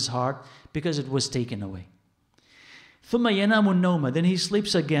trace on his heart because it was taken away. ثم ينام النوم, then he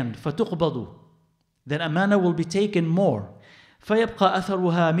sleeps again. فتقبض, then amana will be taken more. فيبقى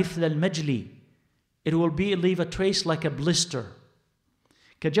أثرها مثل المجلي, it will leave a trace like a blister.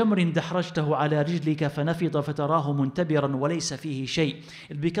 كجمر دحرجته على رجلك فنفض فتراه منتبرا وليس فيه شيء.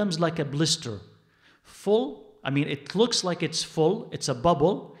 It becomes like a blister, full. It looks like it's full, it's a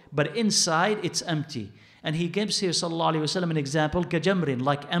bubble, but inside it's empty. And he gives here, sallallahu alayhi wasallam, an example, kajamrin,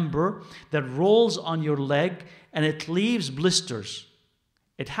 like ember, that rolls on your leg and it leaves blisters.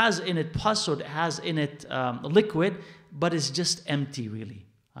 It has in it pus, or it has in it liquid, but it's just empty really.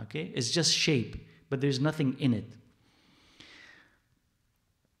 Okay, it's just shape, but there's nothing in it.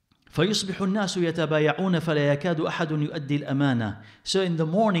 فيصبح الناس يتبايعون فلا يكاد أحد يؤدي الأمانة. So in the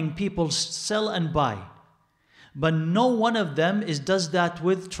morning people sell and buy. But no one of them does that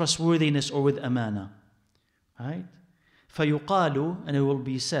with trustworthiness or with amana. Right? فيقال, and it will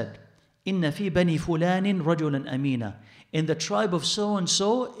be said, إن في بني فلان رجلا أمينا. In the tribe of so and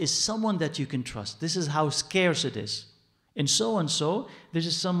so is someone that you can trust. This is how scarce it is. In so and so, this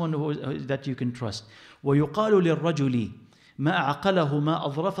is someone that you can trust. ويقال للرجل ما عقله ما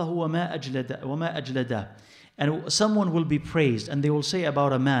أظرفه وما أجلده. And someone will be praised, and they will say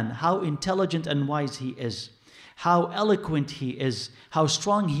about a man how intelligent and wise he is, how eloquent he is, how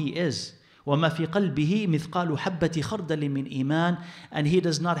strong he is. وَمَا فِي قَلْبِهِ مِثْقَالُ حَبَّةِ خَرْدَلٍ مِّنْ إِيمَانٍ. And he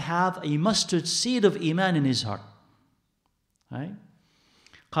does not have a mustard seed of iman in his heart. Right?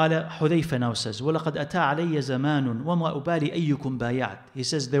 قال حذيفة now says وَلَقَدْ أَتَى عَلَيَّ زَمَانٌ وَمَا أُبَالِي أَيُّكُمْ بَايَعْتُ. He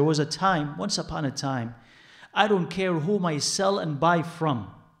says there was a time, once upon a time, I don't care whom I sell and buy from.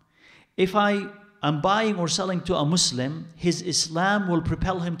 If I am buying or selling to a Muslim, his Islam will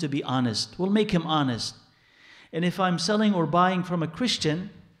propel him to be honest, will make him honest. And if I'm selling or buying from a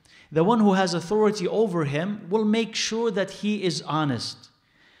Christian, the one who has authority over him will make sure that he is honest.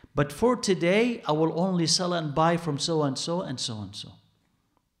 But for today, I will only sell and buy from so and so and so and so.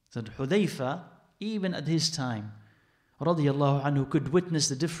 So Hudayfa, even at his time, radiyallahu anhu, could witness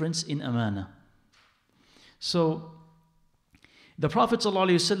the difference in amana. So the Prophet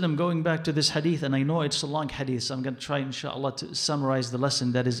ﷺ, going back to this hadith, and I know it's a long hadith, so I'm going to try inshallah to summarize the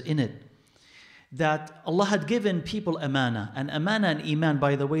lesson that is in it. That Allah had given people amana, and amana and iman,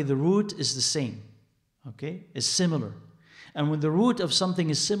 by the way, the root is the same, okay, is similar. And when the root of something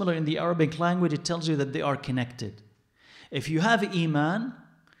is similar in the Arabic language, it tells you that they are connected. If you have iman,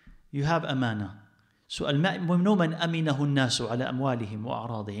 you have amana. So al-mu'minu man aminahu an-nasu ala amwalihim wa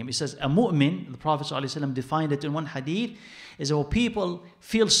a'radihim. It says a mu'min, the Prophet ﷺ defined it in one hadith, is when people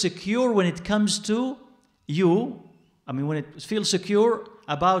feel secure when it comes to you. I mean, when it feels secure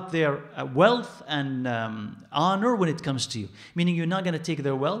about their wealth and honor when it comes to you. Meaning you're not going to take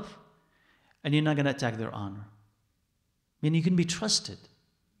their wealth and you're not going to attack their honor. Meaning you can be trusted.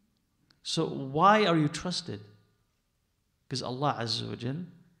 So why are you trusted? Because Allah Azza wa Jal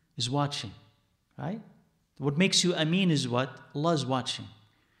is watching, right? What makes you ameen is what? Allah is watching.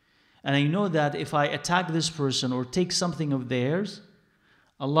 And I know that if I attack this person or take something of theirs,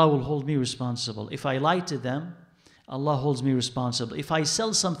 Allah will hold me responsible. If I lie to them, Allah holds me responsible. If I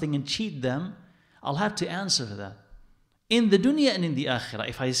sell something and cheat them, I'll have to answer for that. In the dunya and in the akhirah.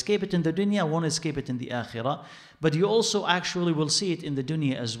 If I escape it in the dunya, I won't escape it in the akhirah. But you also actually will see it in the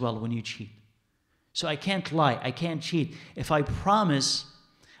dunya as well when you cheat. So I can't lie, I can't cheat. If I promise,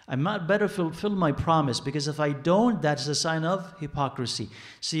 I might better fulfill my promise, because if I don't, that's a sign of hypocrisy.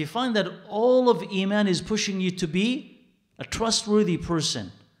 So you find that all of Iman is pushing you to be a trustworthy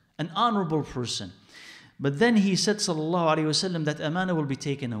person, an honorable person. But then he said, sallallahu alayhi wasallam, that amana will be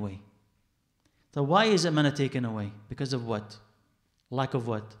taken away. So why is amana taken away? Because of what? Lack of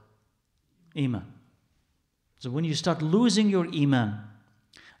what? Iman. So when you start losing your Iman,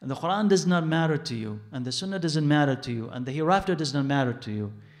 and the Quran does not matter to you, and the Sunnah doesn't matter to you, and the hereafter does not matter to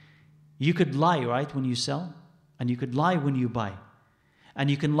you, you could lie, right, when you sell, and you could lie when you buy,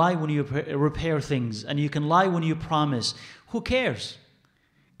 and you can lie when you repair things, and you can lie when you promise. Who cares?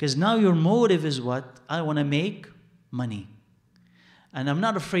 Because now your motive is what? I want to make money. And I'm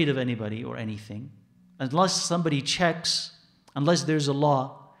not afraid of anybody or anything. Unless somebody checks, unless there's a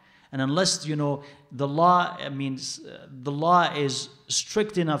law, and unless, you know, the law, the law is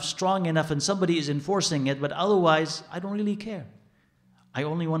strict enough, strong enough, and somebody is enforcing it, but otherwise, I don't really care. I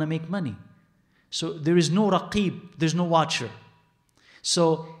only want to make money. So there is no raqib, there's no watcher.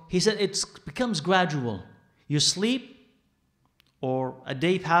 So he said it becomes gradual. You sleep, or a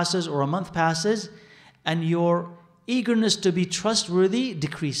day passes, or a month passes, and your eagerness to be trustworthy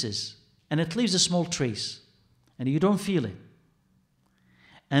decreases. And it leaves a small trace. And you don't feel it.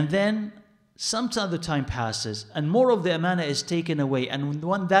 And then some other time passes, and more of the amana is taken away. And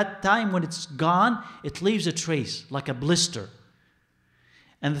when that time, when it's gone, it leaves a trace, like a blister.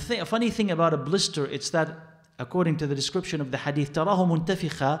 And a funny thing about a blister, it's that, according to the description of the hadith, تَرَاهُ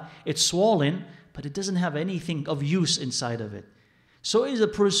مُنْتَفِخًا, it's swollen, but it doesn't have anything of use inside of it. So is a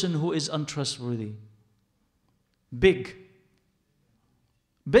person who is untrustworthy. Big,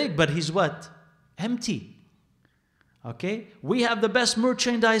 but he's what? Empty. Okay? We have the best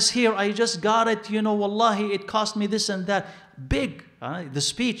merchandise here. I just got it, you know, wallahi, it cost me this and that. Big. The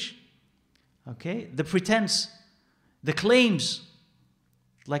speech. Okay? The pretense. The claims.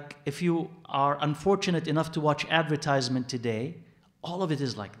 Like if you are unfortunate enough to watch advertisement today, all of it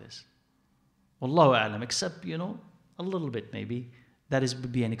is like this. Wallahu a'lam. Except, you know, a little bit maybe. That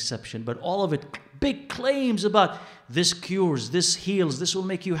would be an exception. But all of it, big claims about this cures, this heals, this will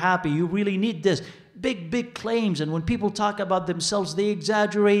make you happy, you really need this. Big claims. And when people talk about themselves, they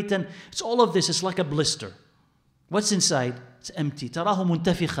exaggerate. And it's all of this. It's like a blister. What's inside? It's empty. تَرَاهُ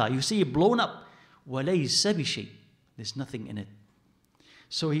مُنْتَفِخًا. You see it blown up. وَلَيْسَ بِشَيْءٍ. There's nothing in it.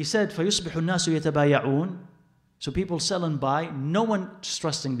 So he said, فَيُصْبِحُ النَّاسُ يَتَبَايَعُونَ. So people sell and buy. No one is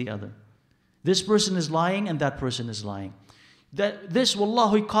trusting the other. This person is lying and that person is lying. This,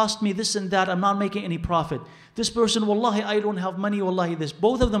 wallahi, cost me this and that. I'm not making any profit. This person, wallahi, I don't have money. Wallahi, this.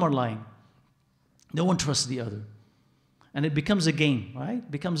 Both of them are lying. No one trusts the other. And it becomes a game, right?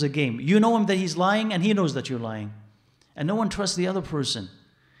 It becomes a game. You know him that he's lying and he knows that you're lying. And no one trusts the other person.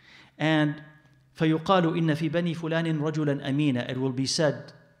 And فَيُقَالُ إِنَّ فِي بَنِي فُلَانٍ رَجُلًا أَمِينًا. It will be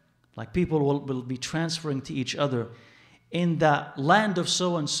said Like people will be transferring to each other. In the land of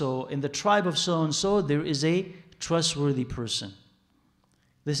so-and-so, in the tribe of so-and-so, there is a trustworthy person.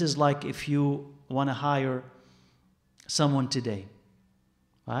 This is like if you want to hire someone today,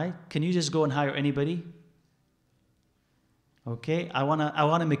 right? Can you just go and hire anybody? Okay, I want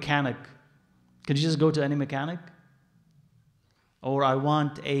a mechanic. Can you just go to any mechanic? Or I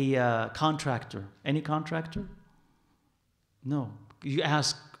want a contractor. Any contractor? No. You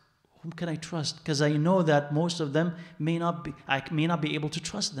ask, whom can I trust? Because I know that most of them I may not be able to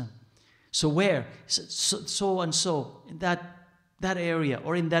trust them. So where? So and so, in that area,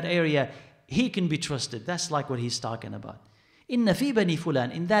 or in that area, he can be trusted. That's like what he's talking about. Inna fi bani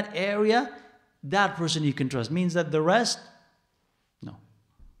fulan, in that area, that person you can trust. Means that the rest, no.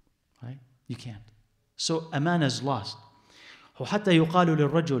 Right? You can't. So amana is lost. وَحَتَّى يُقَالُ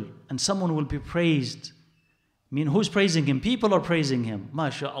لِلرَّجُلِ, and someone will be praised. I mean, who's praising him? People are praising him.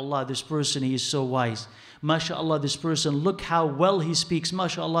 MashaAllah, this person, he is so wise. MashaAllah, this person, look how well he speaks.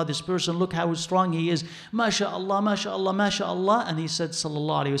 MashaAllah, this person, look how strong he is. MashaAllah, MashaAllah, MashaAllah. And he said,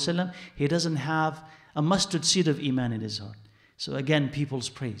 Sallallahu Alaihi Wasallam, he doesn't have a mustard seed of iman in his heart. So again, people's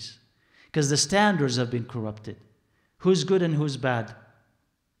praise. Because the standards have been corrupted. Who's good and who's bad?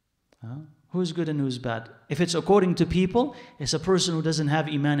 Huh? Who's good and who's bad? If it's according to people, it's a person who doesn't have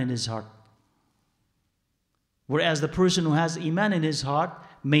iman in his heart. Whereas the person who has iman in his heart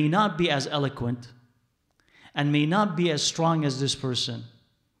may not be as eloquent and may not be as strong as this person.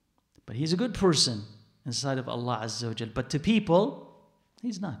 But he's a good person inside of Allah Azza wa Jal. But to people,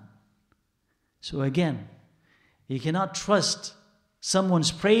 he's not. So again, you cannot trust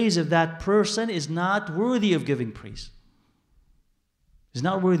someone's praise if that person is not worthy of giving praise. Is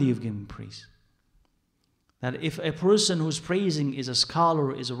not worthy of giving praise. That if a person who's praising is a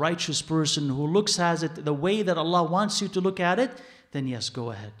scholar, is a righteous person who looks at it the way that Allah wants you to look at it, then yes,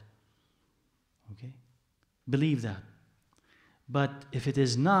 go ahead. Okay? Believe that. But if it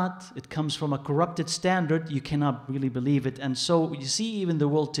is not, it comes from a corrupted standard, you cannot really believe it. And so you see even the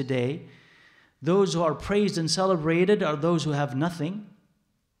world today, those who are praised and celebrated are those who have nothing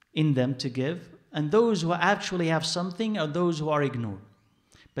in them to give. And those who actually have something are those who are ignored.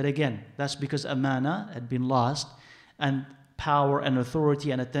 But again, that's because amana had been lost and power and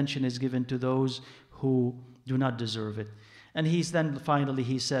authority and attention is given to those who do not deserve it. And finally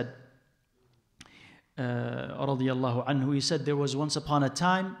he said, radiyallahu anhu, he said, there was once upon a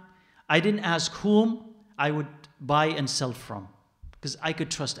time, I didn't ask whom I would buy and sell from, because I could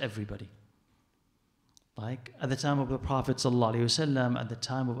trust everybody. Like at the time of the Prophet ﷺ, at the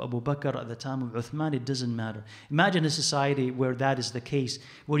time of Abu Bakr, at the time of Uthman, it doesn't matter. Imagine a society where that is the case,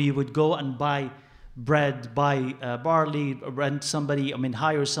 where you would go and buy bread, buy barley,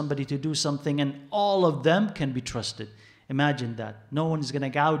 hire somebody to do something, and all of them can be trusted. Imagine that. No one is going to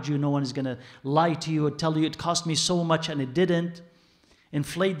gouge you, no one is going to lie to you or tell you it cost me so much and it didn't.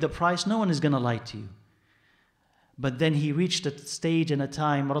 Inflate the price, no one is going to lie to you. But then he reached a stage and a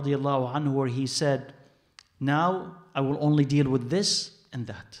time, radiyallahu anhu, where he said, now I will only deal with this and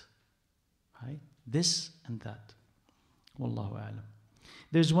that. Right? This and that. Wallahu a'lam.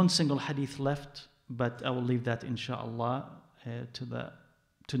 There's one single hadith left, but I will leave that inshallah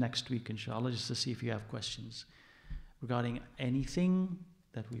to next week inshallah, just to see if you have questions regarding anything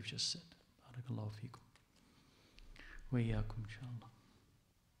that we've just said. Barakallahu feekum. Wa iyaakum inshallah.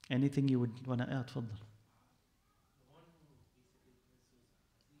 Anything you would want to add, tfaddal.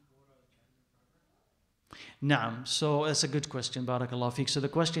 Naam, so that's a good question, barakallahu feek. So the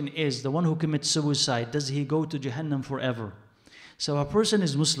question is, the one who commits suicide, does he go to Jahannam forever? So a person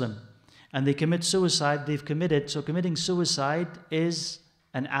is Muslim and they commit suicide, so committing suicide is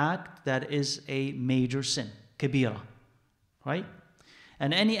an act that is a major sin, kabira, right?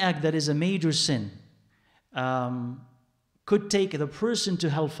 And any act that is a major sin could take the person to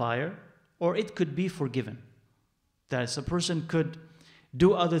hellfire, or it could be forgiven. That is, a person could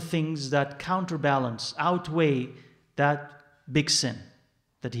do other things that counterbalance, outweigh that big sin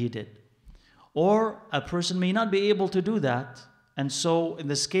that he did. Or a person may not be able to do that, and so in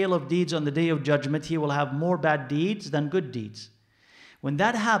the scale of deeds on the Day of Judgment, he will have more bad deeds than good deeds. When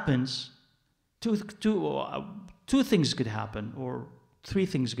that happens, two things could happen, or three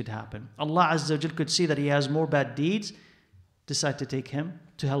things could happen. Allah Azza wa Jal could see that he has more bad deeds, decide to take him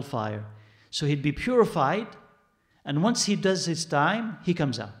to hellfire. So he'd be purified, and once he does his time, he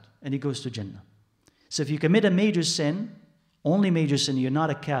comes out and he goes to Jannah. So if you commit a major sin, only major sin, you're not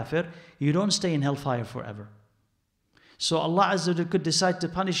a kafir, you don't stay in hellfire forever. So Allah Azza wa Jal could decide to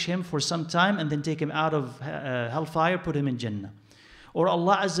punish him for some time and then take him out of hellfire, put him in Jannah. Or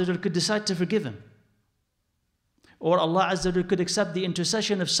Allah Azza wa Jal could decide to forgive him. Or Allah Azza wa Jal could accept the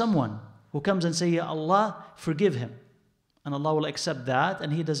intercession of someone who comes and say, Ya Allah, forgive him. And Allah will accept that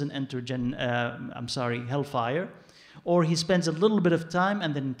and he doesn't enter hellfire. Or he spends a little bit of time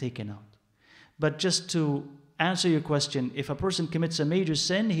and then taken out. But just to answer your question, if a person commits a major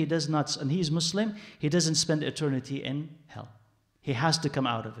sin, he does not, and he's Muslim, he doesn't spend eternity in hell. He has to come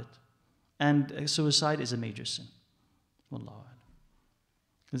out of it. And suicide is a major sin. Wallahu a'lam.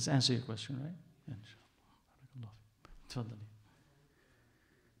 Does this answer your question, right? Inshallah. Tafadali.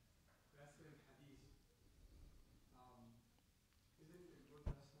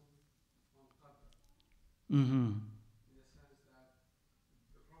 Mm-hmm.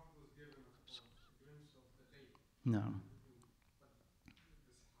 No.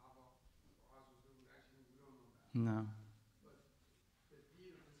 No.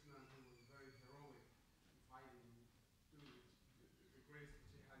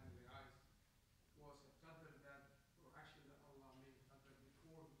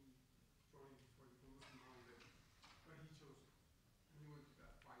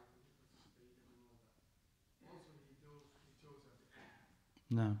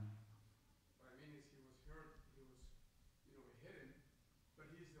 No.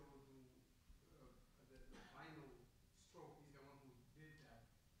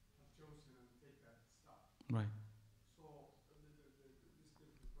 Right.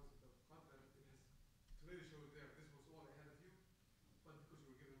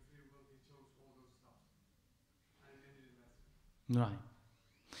 Right.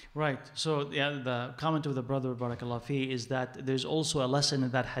 Right. So yeah, the comment of the brother Barakallah fi is that there's also a lesson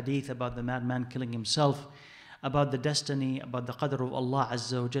in that hadith about the madman killing himself, about the destiny, about the qadr of Allah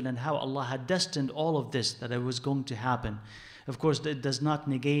Azza wa Jal, and how Allah had destined all of this, that it was going to happen. Of course, it does not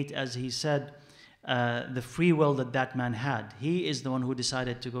negate, as he said, the free will that that man had. He is the one who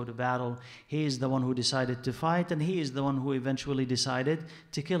decided to go to battle. He is the one who decided to fight, and he is the one who eventually decided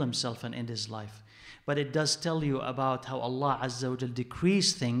to kill himself and end his life. But it does tell you about how Allah Azza wa Jal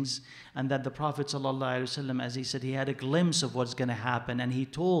decrees things, and that the Prophet ﷺ, as he said, he had a glimpse of what's going to happen, and he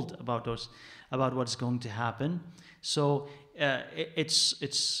told about what's going to happen. So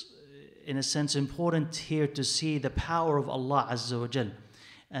it's in a sense important here to see the power of Allah Azza wa Jal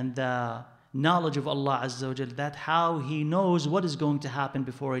and the knowledge of Allah Azza wa Jal, that how He knows what is going to happen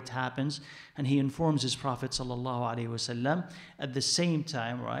before it happens, and He informs His Prophet sallallahu alaihi wasallam. At the same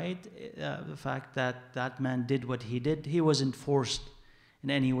time, right, the fact that that man did what he did, he wasn't forced in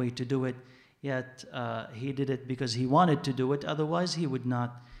any way to do it, yet he did it because he wanted to do it. Otherwise, he would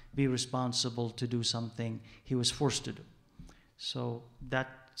not be responsible to do something he was forced to do. So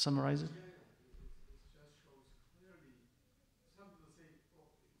that summarizes it.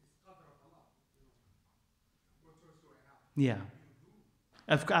 Yeah,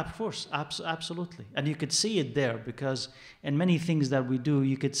 of course, absolutely. And you could see it there, because in many things that we do,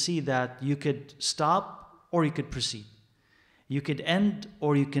 you could see that you could stop or you could proceed. You could end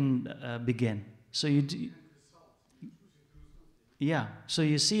or you can begin. So yeah, so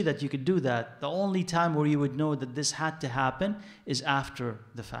you see that you could do that. The only time where you would know that this had to happen is after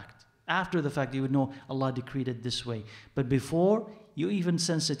the fact. After the fact, you would know Allah decreed it this way. But before, you even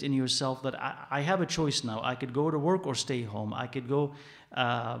sense it in yourself that I have a choice now. I could go to work or stay home. I could go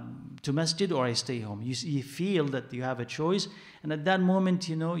to masjid or I stay home. You feel that you have a choice. And at that moment,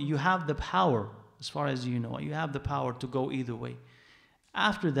 you have the power, as far as you know. You have the power to go either way.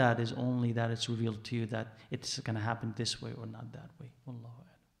 After that is only that it's revealed to you that it's going to happen this way or not that way. Wallahu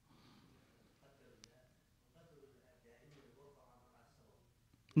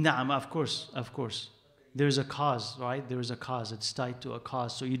a'lam. Naam, of course. There's a cause, right? There is a cause. It's tied to a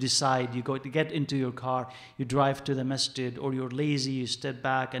cause. So you decide, you go to get into your car, you drive to the masjid, or you're lazy, you step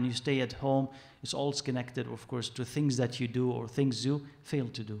back and you stay at home. It's all connected, of course, to things that you do or things you fail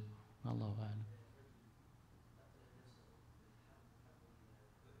to do. Allahu a'lam.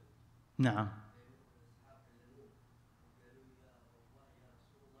 Naam.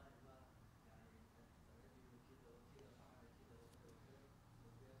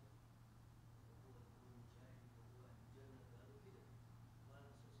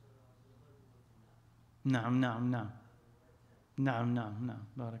 نعم نعم نعم نعم نعم نعم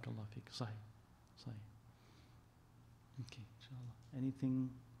بارك الله فيك صحيح صحيح. Okay, inshallah.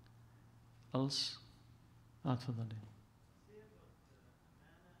 Anything else? تفضلي.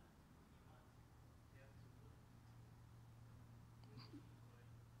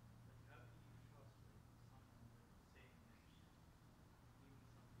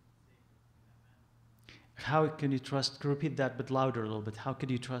 How can you trust? Can you repeat that but louder a little bit? How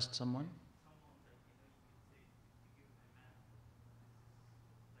could you trust someone?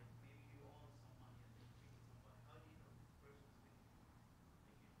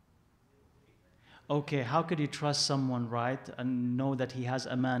 Okay, how could you trust someone, right, and know that he has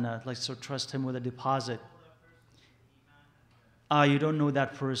amana, like so trust him with a deposit? You don't know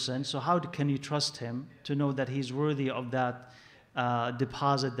that person, so how can you trust him to know that he's worthy of that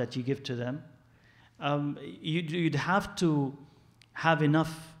deposit that you give to them? You'd have to have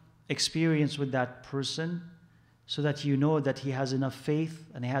enough experience with that person so that you know that he has enough faith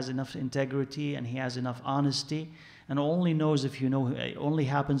and he has enough integrity and he has enough honesty, and only knows if you know, it only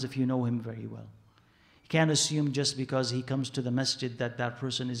happens if you know him very well. You can't assume just because he comes to the masjid that that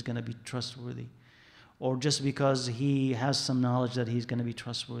person is going to be trustworthy, or just because he has some knowledge that he's going to be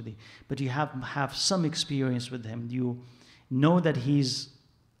trustworthy. But you have some experience with him. You know that he's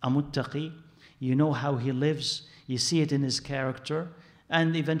a muttaqi, you know how he lives, you see it in his character,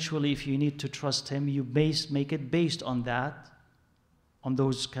 and eventually if you need to trust him, you make it based on that, on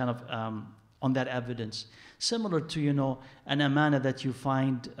those kind of, on that evidence. Similar to, an amana that you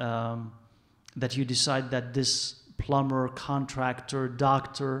find, that you decide that this plumber, contractor,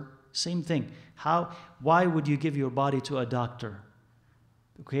 doctor, same thing. Why would you give your body to a doctor?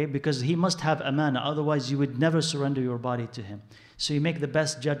 Okay, because he must have amana, otherwise you would never surrender your body to him. So you make the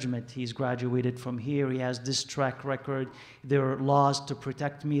best judgment. He's graduated from here, he has this track record, there are laws to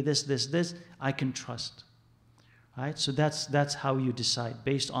protect me, this, I can trust. Right? So that's how you decide,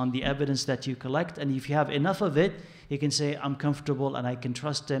 based on the evidence that you collect. And if you have enough of it, you can say, I'm comfortable and I can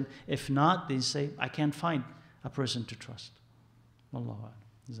trust him. If not, then you say, I can't find a person to trust. Wallahu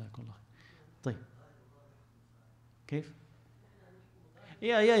a'lam. Jazakallah. طيب. كيف?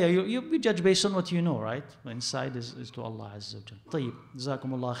 Yeah. You judge based on what you know, right? Inside is to Allah Azza wa Jal. طيب.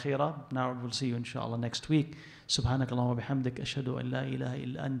 جزاكم الله خيرا. Now we'll see you inshallah next week. سبحانك اللهم وبحمدك أشهد أن لا إله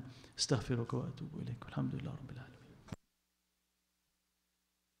إلا أنت استغفرك وأتوب إليك. الحمد لله رب العالمين.